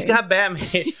backstory. He's got Batman.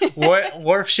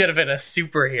 Worf should have been a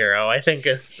superhero. I think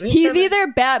he's either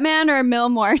Batman or Mil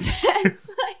Muertes.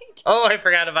 Oh, I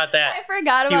forgot about that. I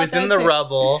forgot about that. He was in the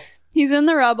rubble. He's in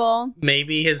the rubble.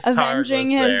 Maybe his Targ avenging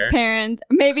was his there. parents.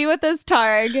 Maybe with his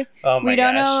Targ. Oh my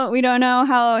gosh. We don't know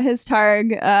how his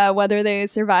Targ, whether they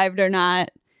survived or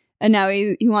not. And now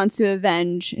he wants to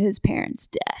avenge his parents'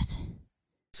 death.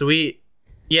 So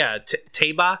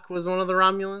Tabak was one of the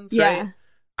Romulans, yeah. Right?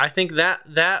 I think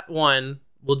that one,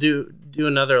 we'll do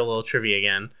another little trivia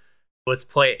again. He's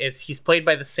played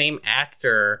by the same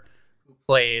actor who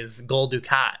plays Gul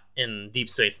Dukat in Deep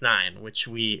Space Nine, which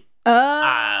we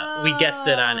guessed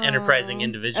it on Enterprising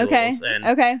Individuals. Okay.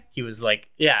 And he was like,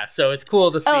 yeah, so it's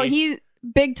cool to see. Oh, he's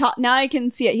big, tall. Now I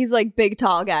can see it. He's like big,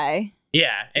 tall guy.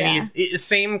 Yeah. And he's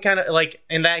same kind of like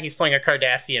in that he's playing a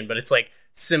Cardassian, but it's like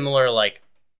similar, like,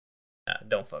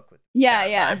 don't fuck with. Yeah.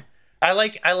 Yeah. I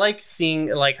like seeing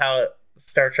like how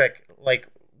Star Trek, like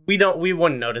we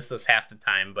wouldn't notice this half the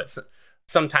time, but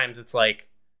sometimes it's like,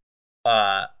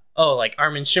 like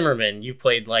Armin Shimmerman, you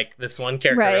played like this one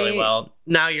character really well.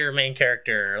 Now you're a main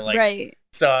character, like right.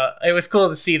 So it was cool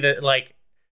to see that. Like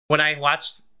when I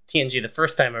watched TNG the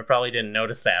first time, I probably didn't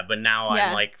notice that, but now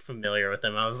I'm like familiar with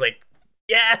him. I was like,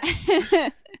 yes,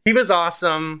 he was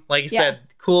awesome. Like you said,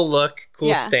 cool look,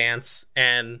 cool stance,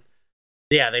 and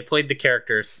they played the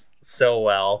characters so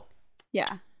well.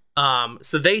 Yeah.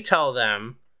 So they tell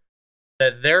them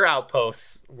that their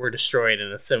outposts were destroyed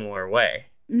in a similar way,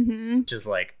 which is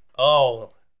like,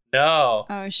 oh no,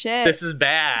 oh shit, this is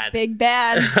bad, big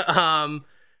bad.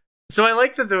 So I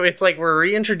like that it's like we're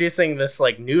reintroducing this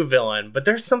like new villain, but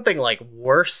there's something like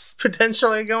worse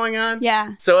potentially going on.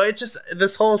 Yeah. So it just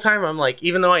this whole time I'm like,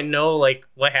 even though I know like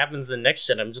what happens in next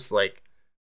gen, I'm just like,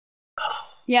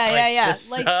 yeah.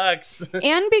 This sucks.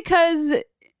 And because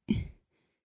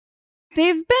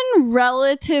they've been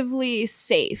relatively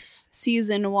safe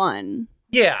season 1.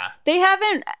 Yeah. They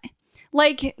haven't,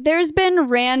 like, there's been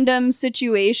random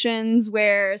situations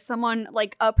where someone,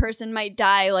 like, a person might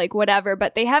die, like, whatever,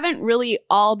 but they haven't really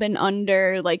all been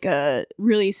under, like, a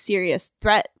really serious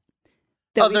threat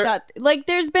that we thought. Like,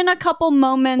 there's been a couple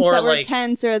moments that were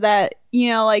tense, or that, you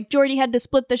know, like, Geordi had to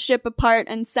split the ship apart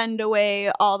and send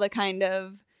away all the kind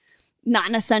of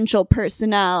non-essential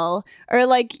personnel, or,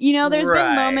 like, you know, there's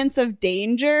been moments of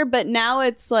danger, but now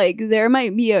it's like there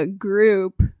might be a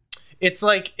group. It's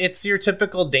like, it's your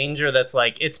typical danger that's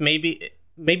like, it's maybe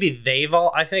they've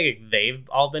all, I think they've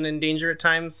all been in danger at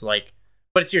times, like,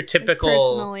 but it's your typical,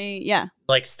 personally, yeah,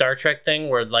 like Star Trek thing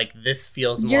where, like, this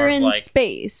feels more you're in like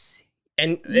space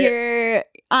and you're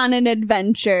on an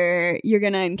adventure, you're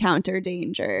gonna encounter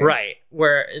danger, right?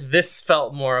 Where this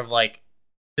felt more of like,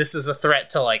 this is a threat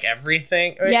to, like,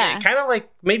 everything. Yeah. Kind of like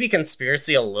maybe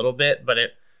conspiracy a little bit, but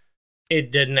it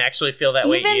didn't actually feel that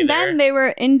way either. Even then, they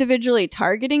were individually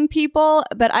targeting people,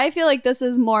 but I feel like this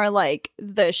is more like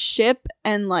the ship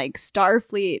and, like,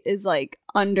 Starfleet is, like,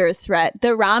 under threat.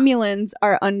 The Romulans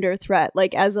are under threat,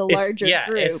 like, as a larger group.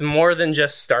 Yeah, it's more than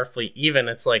just Starfleet. Even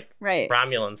it's like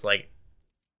Romulans, like,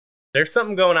 there's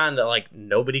something going on that, like,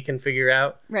 nobody can figure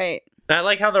out. Right. And I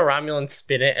like how the Romulans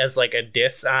spin it as, like, a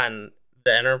diss on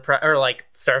the Enterprise, or, like,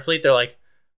 Starfleet. They're like,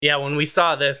 yeah, when we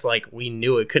saw this, like, we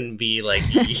knew it couldn't be, like,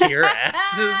 your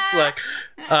asses. Like,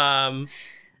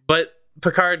 but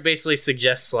Picard basically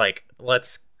suggests, like,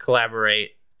 let's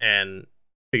collaborate and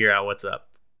figure out what's up.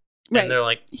 Right. And they're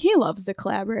like, he loves to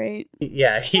collaborate.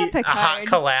 Yeah, a hot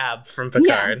collab from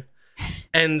Picard. Yeah.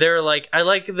 And they're like, I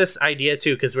like this idea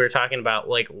too, because we were talking about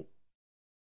like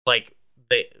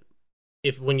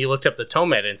when you looked up the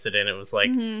Tomed incident, it was like,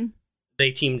 they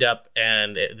teamed up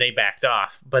and they backed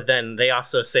off. But then they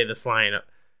also say this line,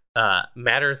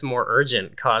 matters more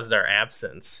urgent caused our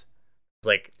absence. It's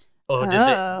like,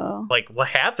 like, what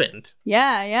happened?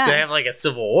 Yeah. Did they have, like, a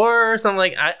civil war or something?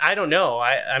 Like, I don't know.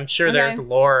 I'm sure there's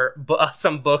lore,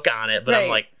 some book on it, but I'm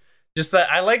like, just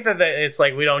that I like that it's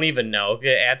like, we don't even know. It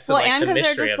adds to, like, and the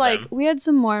mystery they're just of like, them. we had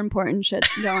some more important shit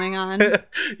going on.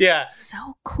 Yeah.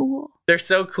 So cool. They're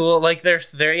so cool. Like, they're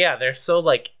so,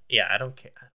 like, yeah, I don't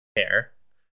care.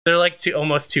 They're like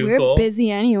almost too cool. We're busy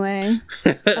anyway.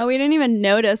 Oh, we didn't even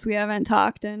notice we haven't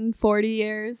talked in 40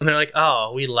 years. And they're like,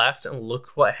 oh, we left and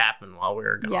look what happened while we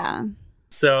were gone. Yeah.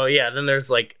 So yeah, then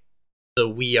there's like the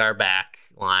 "we are back"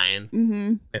 line.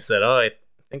 Mm-hmm. I said, oh, I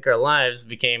think our lives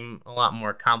became a lot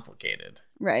more complicated.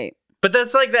 Right. But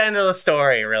that's like the end of the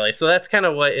story, really. So that's kind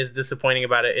of what is disappointing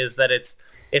about it, is that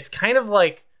it's kind of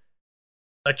like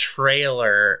a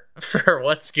trailer for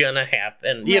what's gonna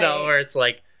happen, you know, where it's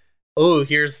like, oh,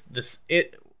 here's this.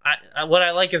 What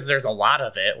I like is there's a lot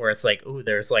of it where it's like, oh,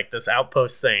 there's like this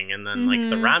outpost thing, and then like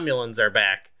the Romulans are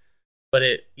back. But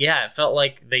it felt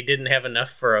like they didn't have enough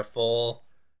for a full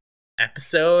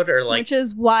episode, or like, which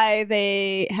is why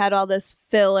they had all this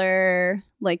filler,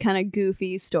 like, kind of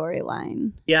goofy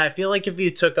storyline. Yeah, I feel like if you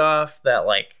took off that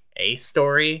like A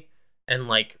story and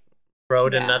like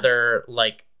wrote another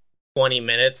like 20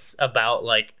 minutes about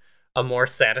like a more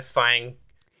satisfying,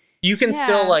 you can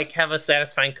still like have a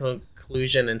satisfying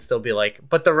conclusion and still be like,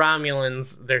 but the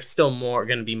Romulans, there's still more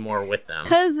going to be more with them,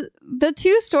 because the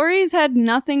two stories had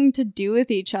nothing to do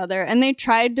with each other, and they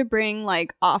tried to bring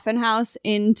like Offenhouse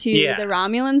into the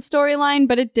Romulan storyline,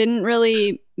 but it didn't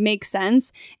really make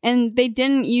sense, and they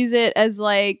didn't use it as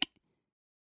like,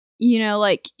 you know,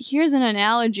 like, here's an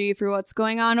analogy for what's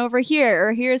going on over here,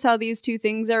 or here's how these two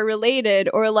things are related,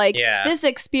 or like, this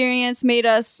experience made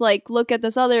us like look at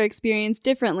this other experience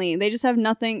differently. They just have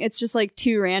nothing. It's just like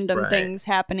two random things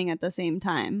happening at the same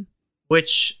time.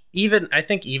 Which I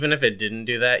think even if it didn't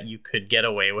do that, you could get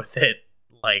away with it,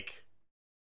 like,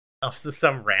 of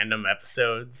some random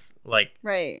episodes, like,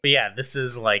 but yeah, this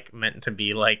is like meant to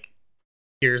be like,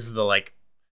 here's the like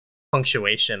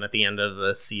punctuation at the end of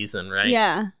the season, right?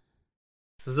 Yeah.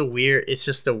 This is it's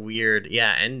just a weird,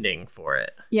 ending for it.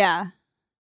 Yeah.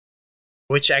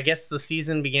 Which I guess the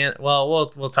season began, well,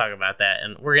 we'll talk about that,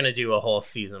 and we're going to do a whole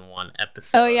season 1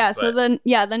 episode. Oh, yeah, so then,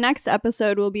 the next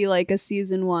episode will be like a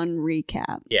season 1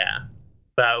 recap. Yeah.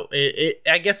 But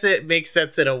I guess it makes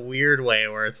sense in a weird way,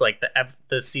 where it's like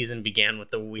the season began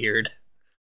with a weird,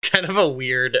 kind of a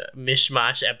weird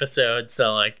mishmash episode,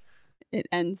 so like... It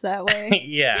ends that way.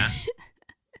 Yeah.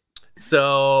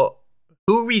 So...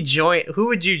 Who would you join?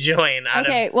 Would you join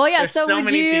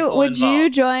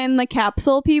the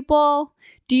capsule people?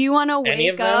 Do you want to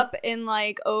wake up in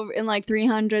like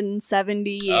 370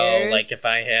 years? Oh, like if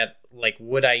I had, like,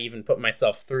 would I even put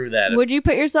myself through that? Would you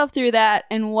put yourself through that?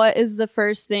 And what is the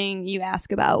first thing you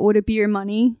ask about? Would it be your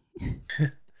money?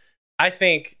 I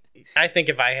think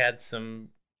if I had some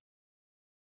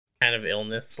kind of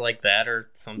illness like that or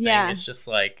something, it's just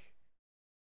like,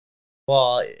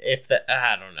 well, if the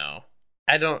I don't know.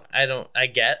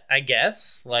 I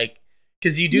guess like,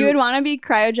 because you would want to be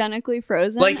cryogenically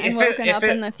frozen, like, and woken up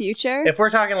in the future. If we're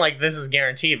talking like this is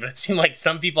guaranteed, but it seemed like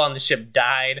some people on the ship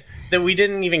died that we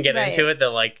didn't even get into it, that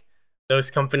like those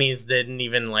companies didn't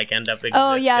even like end up existing.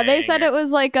 Oh yeah, they said it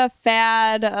was like a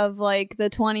fad of like the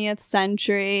 20th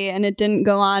century, and it didn't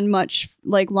go on much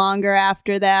like longer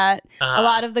after that. A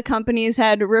lot of the companies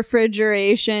had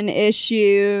refrigeration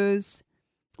issues,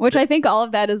 which I think all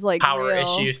of that is like power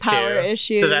issues.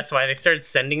 So that's why they started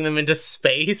sending them into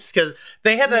space, because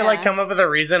they had to like come up with a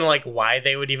reason like why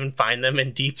they would even find them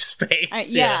in deep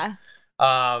space.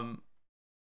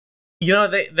 You know,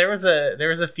 there was a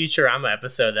Futurama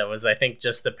episode that was, I think,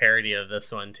 just a parody of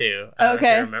this one too.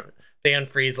 Okay. They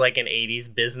unfreeze like an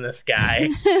 80s business guy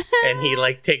and he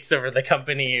like takes over the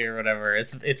company or whatever.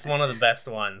 It's one of the best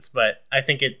ones, but I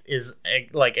think it is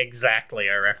like exactly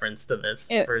a reference to this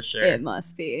for sure. It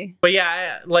must be. But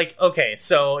yeah, okay,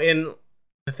 so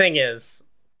the thing is,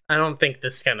 I don't think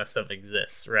this kind of stuff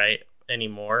exists, right,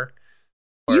 anymore.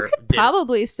 You could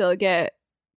probably still get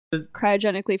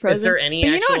cryogenically frozen. Is there any? But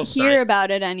you don't hear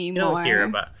about it anymore. You don't hear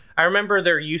about. I remember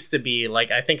there used to be, like,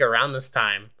 I think around this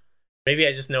time. Maybe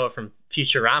I just know it from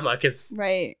Futurama because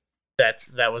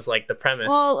that was like the premise.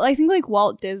 Well, I think like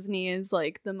Walt Disney is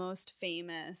like the most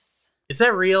famous. Is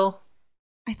that real?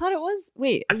 I thought it was.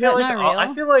 Wait, I feel not real?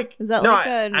 I feel like is that no. Like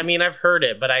I mean, I've heard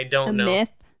it, but I don't know. Myth.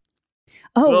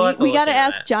 Oh, we got to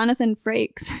ask Jonathan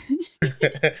Frakes.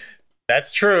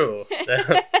 That's true.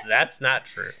 That's not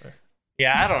true.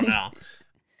 Yeah, I don't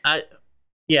know.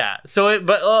 Yeah. So,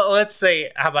 but let's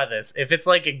say, how about this? If it's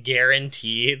like a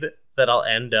guaranteed that I'll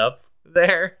end up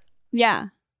there. Yeah.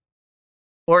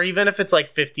 Or even if it's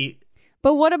like 50.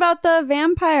 But what about the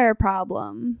vampire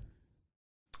problem?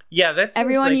 Yeah, that's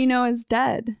everyone you know is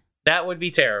dead. That would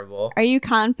be terrible. Are you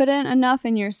confident enough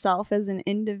in yourself as an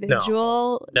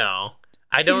individual? No.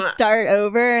 I don't start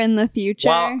over in the future.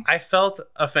 Well, I felt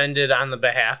offended on the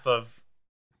behalf of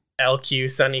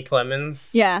LQ Sonny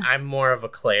Clemens. Yeah. I'm more of a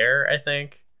Claire, I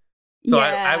think. So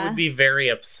I would be very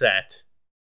upset.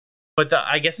 But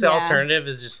I guess the alternative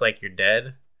is just like you're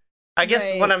dead. I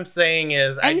guess what I'm saying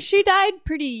is... And she died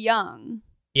pretty young.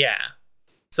 Yeah.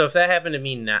 So if that happened to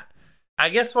me, I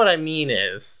guess what I mean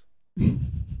is...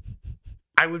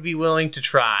 I would be willing to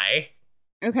try.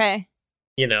 Okay.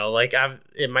 You know, like,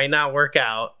 it might not work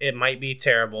out. It might be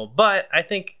terrible. But I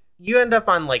think you end up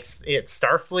on, like,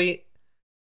 Starfleet.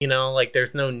 You know, like,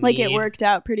 there's no need. Like, it worked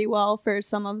out pretty well for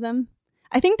some of them.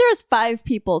 I think there's 5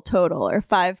 people total, or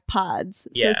 5 pods.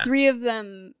 So 3 of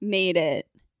them made it.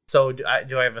 So do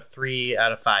I have a 3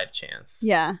 out of 5 chance?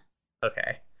 Yeah.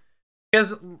 Okay.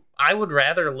 Because I would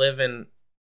rather live in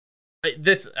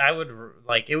this. I would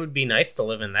like, it would be nice to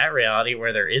live in that reality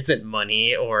where there isn't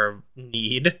money or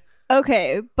need.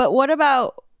 Okay, but what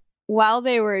about while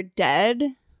they were dead?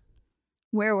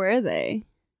 Where were they?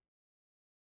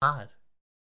 Odd.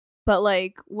 But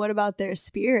like, what about their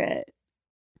spirit?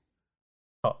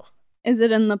 Oh. Is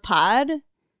it in the pod?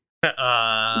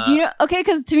 Do you know? Okay,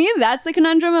 because to me, that's the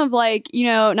conundrum of like, you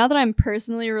know, not that I'm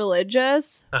personally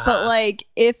religious, but like,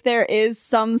 if there is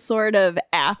some sort of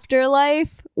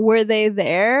afterlife, were they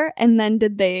there? And then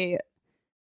did they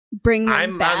bring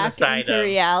them back into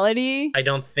reality? I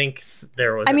don't think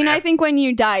there was. I mean, I think when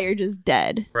you die, you're just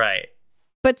dead. Right.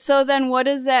 But so then what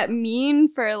does that mean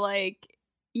for like,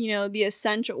 you know, the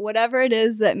essential, whatever it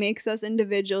is that makes us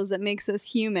individuals, that makes us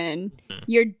human,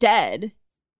 you're dead.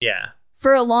 Yeah.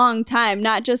 For a long time,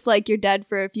 not just like you're dead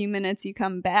for a few minutes, you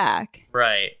come back.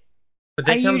 Right. But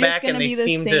they come back and they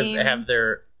seem to have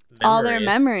their memories. All their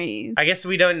memories. I guess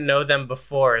we don't know them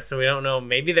before, so we don't know.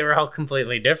 Maybe they were all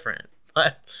completely different.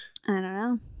 But I don't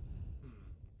know.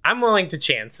 I'm willing to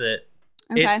chance it.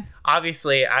 Okay.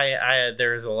 Obviously, I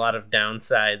there's a lot of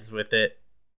downsides with it.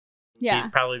 Yeah.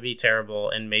 It'd probably be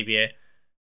terrible, and maybe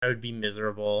I would be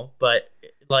miserable. But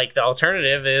like, the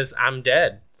alternative is I'm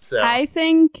dead. So I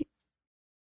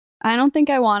don't think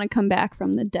I want to come back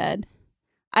from the dead.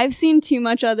 I've seen too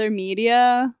much other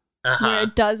media where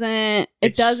it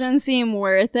doesn't seem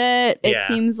worth it. It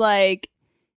seems like,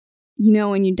 you know,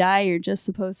 when you die, you're just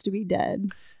supposed to be dead.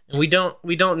 And we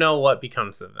don't know what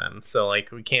becomes of them. So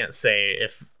like, we can't say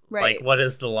if like, what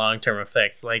is the long-term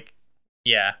effects? Like,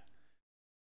 yeah.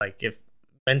 Like, if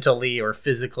mentally or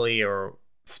physically or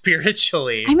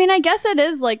spiritually. I mean, I guess it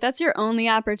is like, that's your only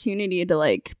opportunity to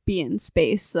like be in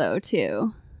space though,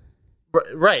 too.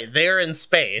 Right, they're in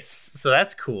space, so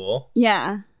that's cool.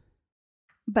 Yeah.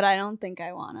 but I don't think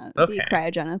I want to be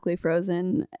cryogenically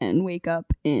frozen and wake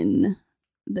up in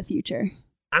the future.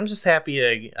 I'm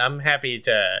happy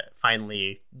to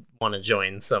finally want to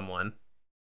join someone.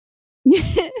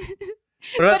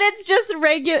 But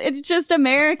it's just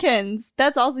Americans.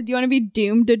 That's also, do you want to be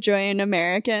doomed to join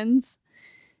Americans?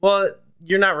 Well,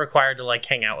 you're not required to like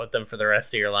hang out with them for the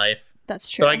rest of your life. That's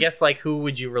true. So I guess like who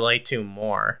would you relate to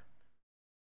more?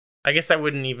 I guess I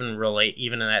wouldn't even relate,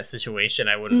 even in that situation,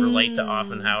 I wouldn't relate to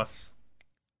Offenhouse.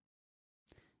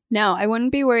 No, I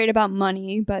wouldn't be worried about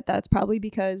money, but that's probably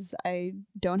because I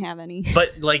don't have any.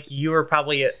 But like you were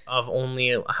probably of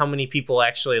only how many people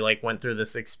actually like went through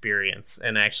this experience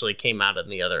and actually came out on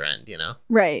the other end, you know?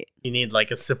 Right. You need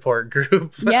like a support group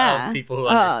of people who Oh,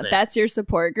 understand. that's your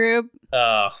support group?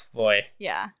 Oh, boy.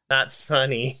 Yeah. Not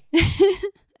Sunny.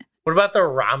 What about the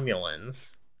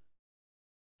Romulans?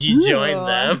 Do you join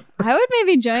them? I would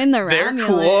maybe join the Romulans. They're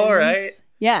cool, right?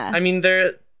 Yeah. I mean,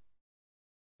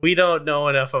 we don't know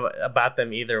enough about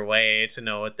them either way to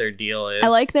know what their deal is. I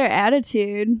like their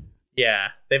attitude. Yeah,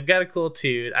 they've got a cool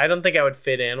attitude. I don't think I would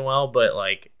fit in well, but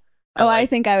like... I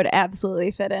think I would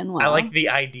absolutely fit in well. I like the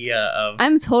idea of...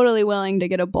 I'm totally willing to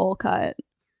get a bowl cut.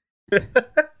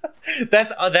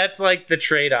 That's like the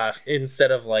trade-off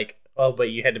instead of like, oh, but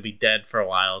you had to be dead for a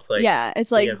while. It's like... Yeah,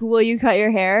 it's like, will you cut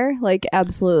your hair? Like,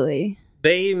 absolutely.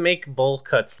 They make bowl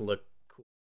cuts look cool.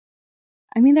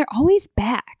 I mean, they're always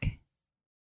back.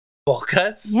 Bowl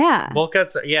cuts? Yeah. Bowl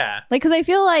cuts, yeah. Like, because I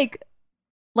feel like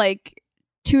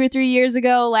 2 or 3 years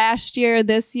ago, last year,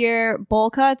 this year,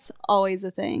 bowl cuts, always a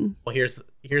thing. Well, here's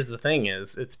the thing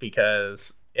is, I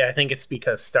think it's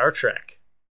because Star Trek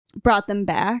brought them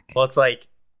back. Well, it's like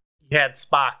you had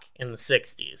Spock in the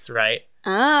 60s, right?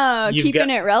 Oh,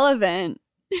 keeping it relevant.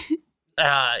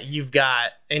 You've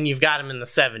got him in the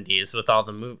 70s with all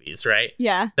the movies, right?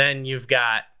 Yeah. Then you've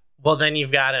got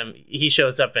him. He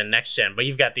shows up in Next Gen, but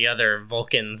you've got the other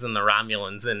Vulcans and the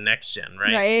Romulans in Next Gen,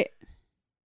 right? Right.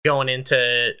 Going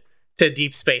into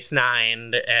Deep Space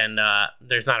Nine, and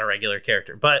there's not a regular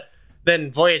character, but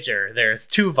then Voyager, there's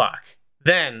Tuvok.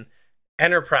 Then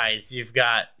Enterprise, you've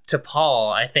got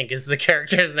T'Pol, I think is the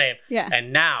character's name. Yeah.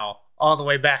 And now all the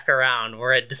way back around,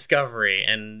 we're at Discovery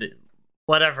and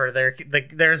whatever.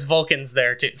 There's Vulcans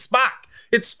there too. Spock.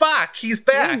 It's Spock. He's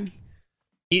back. Yeah.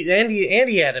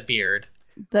 He had a beard.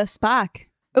 The Spock.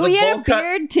 Oh, he had a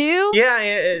beard too?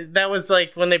 Yeah, that was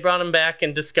like when they brought him back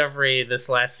in Discovery this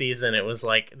last season, it was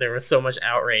like there was so much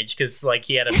outrage because like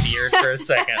he had a beard for a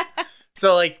second.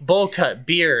 So like bowl cut,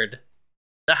 beard.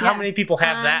 How many people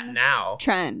have that now?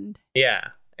 Trend. Yeah.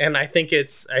 And I think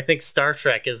Star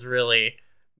Trek is really,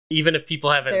 even if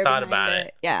people haven't thought about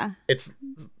it. Yeah. It's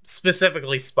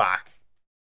specifically Spock.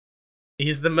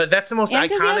 That's the most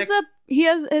iconic.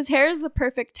 His hair is the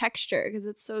perfect texture because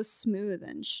it's so smooth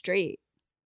and straight,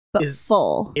 but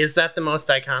full. Is that the most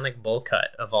iconic bowl cut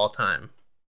of all time?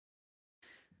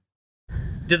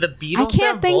 Do the Beatles have bowl cuts? I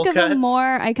can't think of a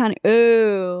more iconic.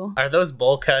 Ooh. Are those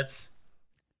bowl cuts?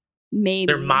 Maybe.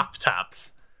 They're mop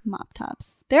tops. Mop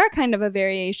tops. They're kind of a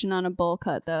variation on a bowl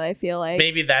cut, though, I feel like.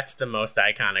 Maybe that's the most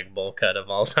iconic bowl cut of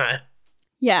all time.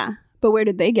 Yeah, but where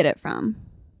did they get it from?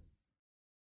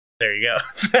 There you go.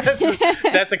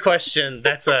 That's a question.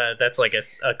 That's like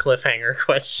a cliffhanger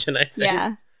question, I think.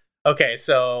 Yeah. Okay,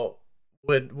 so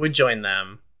would join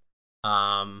them.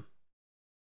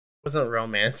 Wasn't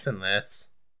romance in this.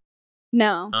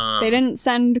 No. They didn't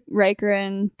send Riker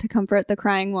in to comfort the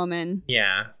crying woman.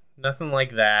 Yeah. Nothing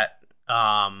like that.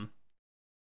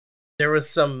 There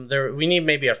was we need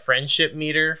maybe a friendship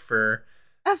meter for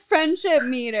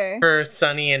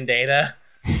Sunny and Data.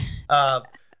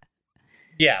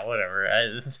 Yeah,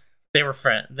 whatever. They were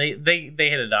they hit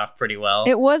it off pretty well.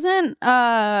 It wasn't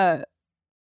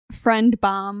friend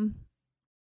bomb.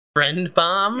 Friend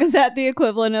bomb? Is that the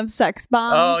equivalent of sex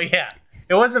bomb? Oh yeah.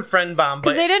 It wasn't friend bomb,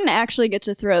 but they didn't actually get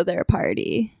to throw their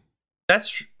party.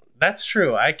 That's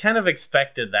true. I kind of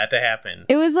expected that to happen.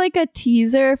 It was like a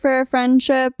teaser for a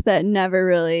friendship that never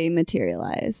really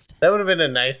materialized. That would have been a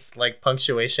nice like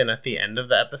punctuation at the end of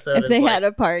the episode. If they had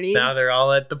a party. Now they're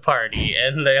all at the party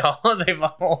and they all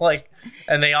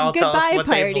tell us what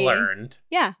they've learned.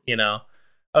 Yeah. You know?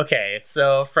 Okay,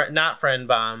 so not friend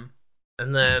bomb.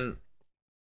 And then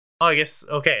I guess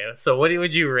so what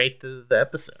would you rate the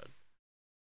episode?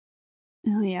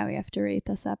 Oh yeah, we have to rate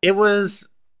this episode. It was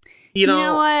You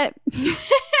know what?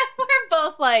 We're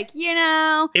both like,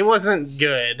 it wasn't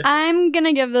good. I'm going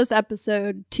to give this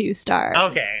episode 2 stars.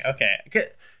 Okay.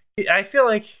 I feel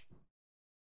like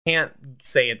can't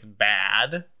say it's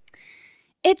bad.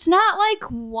 It's not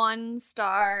like 1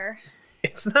 star.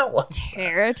 It's not what's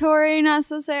territory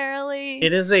necessarily.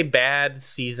 It is a bad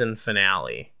season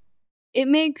finale. It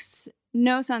makes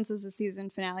no sense as a season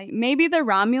finale. Maybe the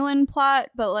Romulan plot,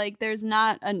 but like there's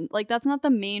not that's not the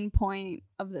main point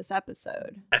of this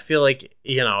episode. I feel like,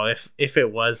 if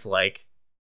it was like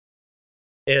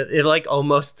it like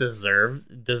almost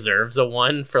deserves a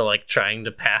 1 for like trying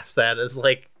to pass that as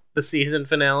like the season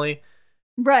finale.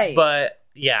 Right. But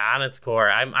yeah, on its core,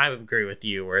 I agree with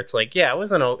you where it's like, yeah, it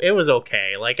was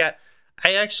okay. Like I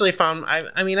actually found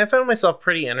I found myself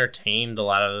pretty entertained a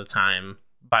lot of the time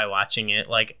by watching it.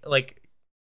 Like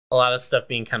a lot of stuff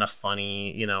being kind of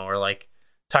funny, or like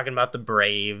talking about the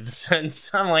Braves and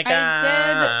so I'm like,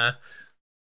 I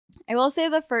will say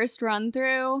the first run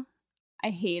through, I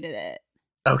hated it.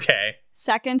 Okay.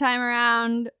 Second time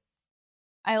around,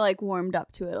 I like warmed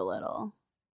up to it a little.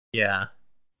 Yeah.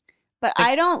 But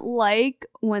I don't like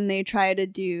when they try to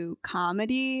do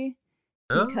comedy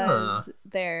because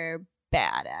they're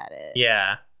bad at it.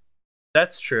 Yeah.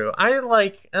 That's true. I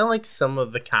like some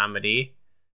of the comedy.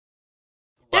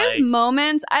 There's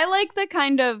moments. I like the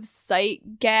kind of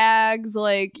sight gags,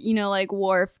 like, like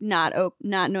Worf not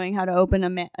knowing how to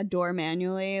open a door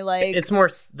manually. Like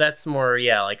that's more,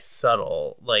 yeah, like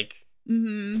subtle. Like,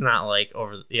 It's not like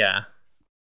over. Yeah. I'm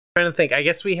trying to think. I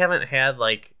guess we haven't had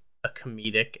like a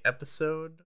comedic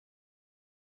episode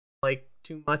like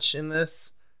too much in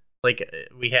this. Like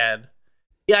we had.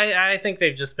 Yeah, I think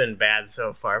they've just been bad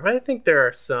so far, but I think there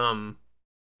are some.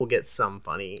 We'll get some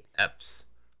funny eps.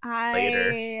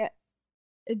 Later.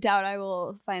 I doubt I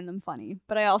will find them funny,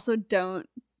 but I also don't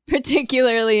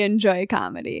particularly enjoy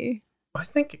comedy. I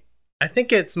think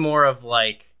it's more of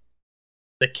like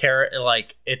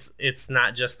like it's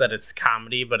not just that it's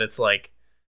comedy, but it's like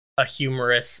a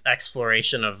humorous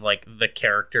exploration of like the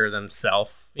character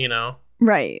themselves,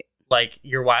 Right. Like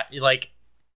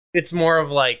it's more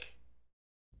of like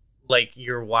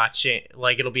you're watching,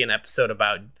 like it'll be an episode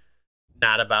about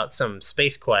not about some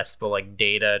space quest, but like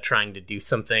Data trying to do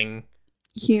something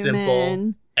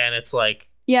simple, and it's like,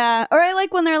 yeah. Or I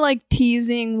like when they're like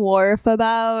teasing Worf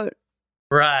about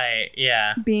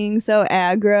being so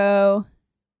aggro.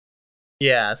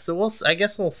 Yeah, so I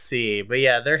guess we'll see. But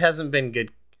yeah, there hasn't been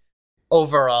good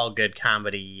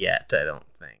comedy yet, I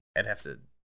don't think. I'd have to.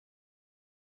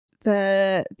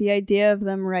 The idea of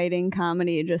them writing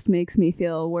comedy just makes me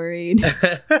feel worried.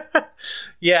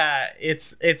 Yeah,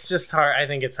 it's just hard. I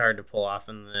think it's hard to pull off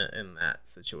in that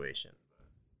situation.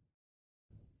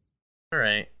 All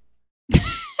right.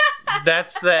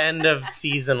 That's the end of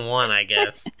season 1, I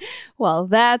guess. Well,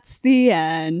 that's the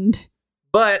end.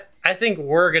 But I think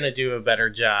we're going to do a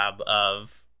better job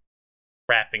of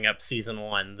wrapping up season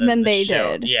 1 than they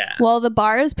show did. Yeah. Well, the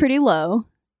bar is pretty low.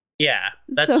 Yeah,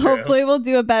 that's so true. Hopefully we'll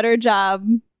do a better job.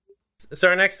 So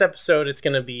our next episode, it's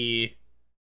going to be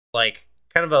like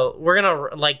kind of we're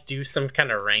going to like do some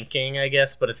kind of ranking, I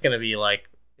guess, but it's going to be like,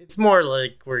 it's more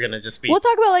like we're going to just be. We'll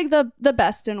talk about like the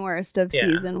best and worst of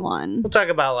season 1. We'll talk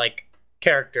about like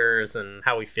characters and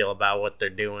how we feel about what they're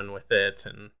doing with it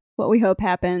and what we hope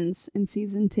happens in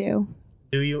season 2.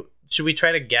 Should we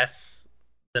try to guess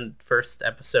the first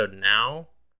episode now?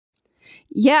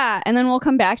 Yeah, and then we'll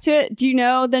come back to it. Do you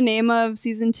know the name of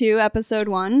season 2, episode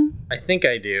 1? I think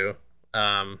I do.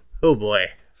 Oh boy.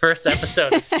 First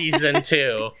episode of season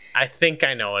 2. I think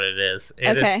I know what it is.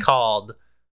 It is called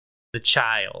The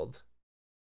Child.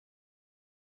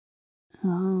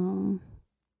 Oh.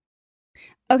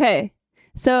 Okay.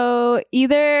 So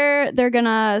either they're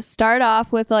gonna start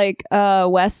off with like a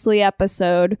Wesley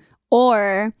episode,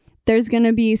 or there's going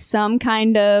to be some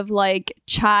kind of like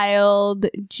child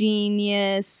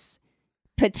genius,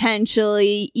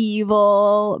 potentially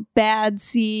evil, bad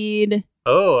seed.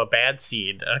 Oh, a bad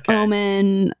seed. Okay.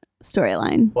 Omen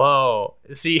storyline. Whoa.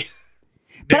 See.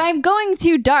 But I'm going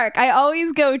too dark. I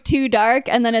always go too dark,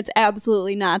 and then it's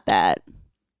absolutely not that.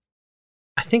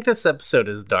 I think this episode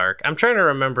is dark. I'm trying to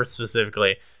remember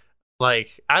specifically.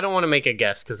 Like, I don't want to make a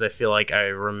guess because I feel like I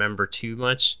remember too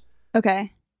much.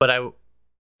 Okay. But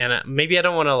maybe I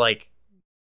don't want to like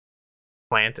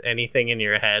plant anything in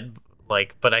your head,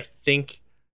 like, but I think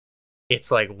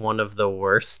it's like one of the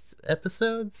worst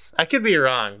episodes. I could be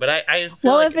wrong, but I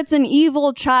feel if it's an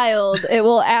evil child, it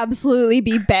will absolutely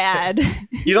be bad.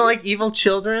 You don't like evil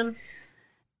children?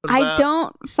 I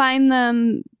don't find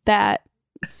them that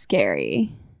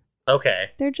scary. Okay.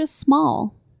 They're just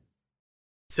small.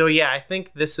 So yeah, I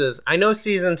think this is. I know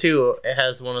season 2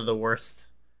 has one of the worst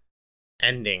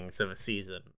endings of a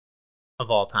season of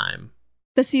all time.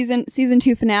 The season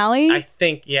 2 finale? I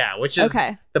think, yeah, which is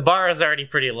the bar is already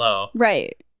pretty low.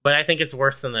 Right. But I think it's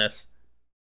worse than this.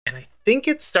 And I think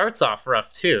it starts off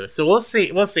rough too. So we'll see.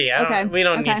 We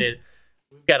don't need to.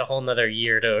 We've got a whole nother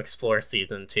year to explore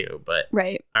season 2, but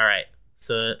right. All right.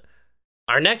 So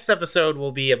our next episode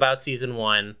will be about season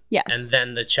 1. Yes. And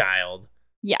then the child.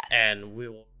 Yes. And we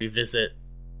will revisit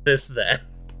this then.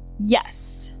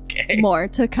 Yes. Okay. More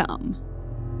to come.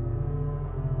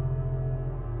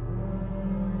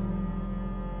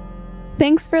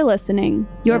 Thanks for listening.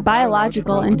 Your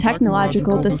biological and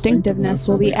technological distinctiveness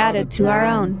will be added to our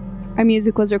own. Our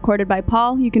music was recorded by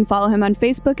Paul. You can follow him on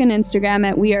Facebook and Instagram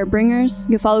at We Are Bringers.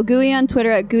 You can follow Gooey on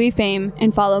Twitter at GooeyFame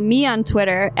and follow me on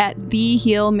Twitter at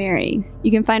TheHealMary.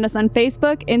 You can find us on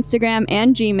Facebook, Instagram,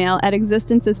 and Gmail at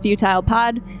Existence is Futile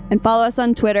Pod, and follow us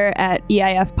on Twitter at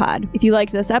EIF Pod. If you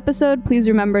liked this episode, please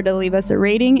remember to leave us a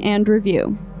rating and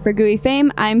review. For Gooey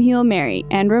Fame, I'm Heal Mary,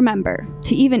 and remember,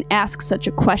 to even ask such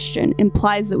a question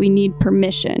implies that we need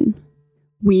permission.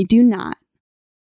 We do not.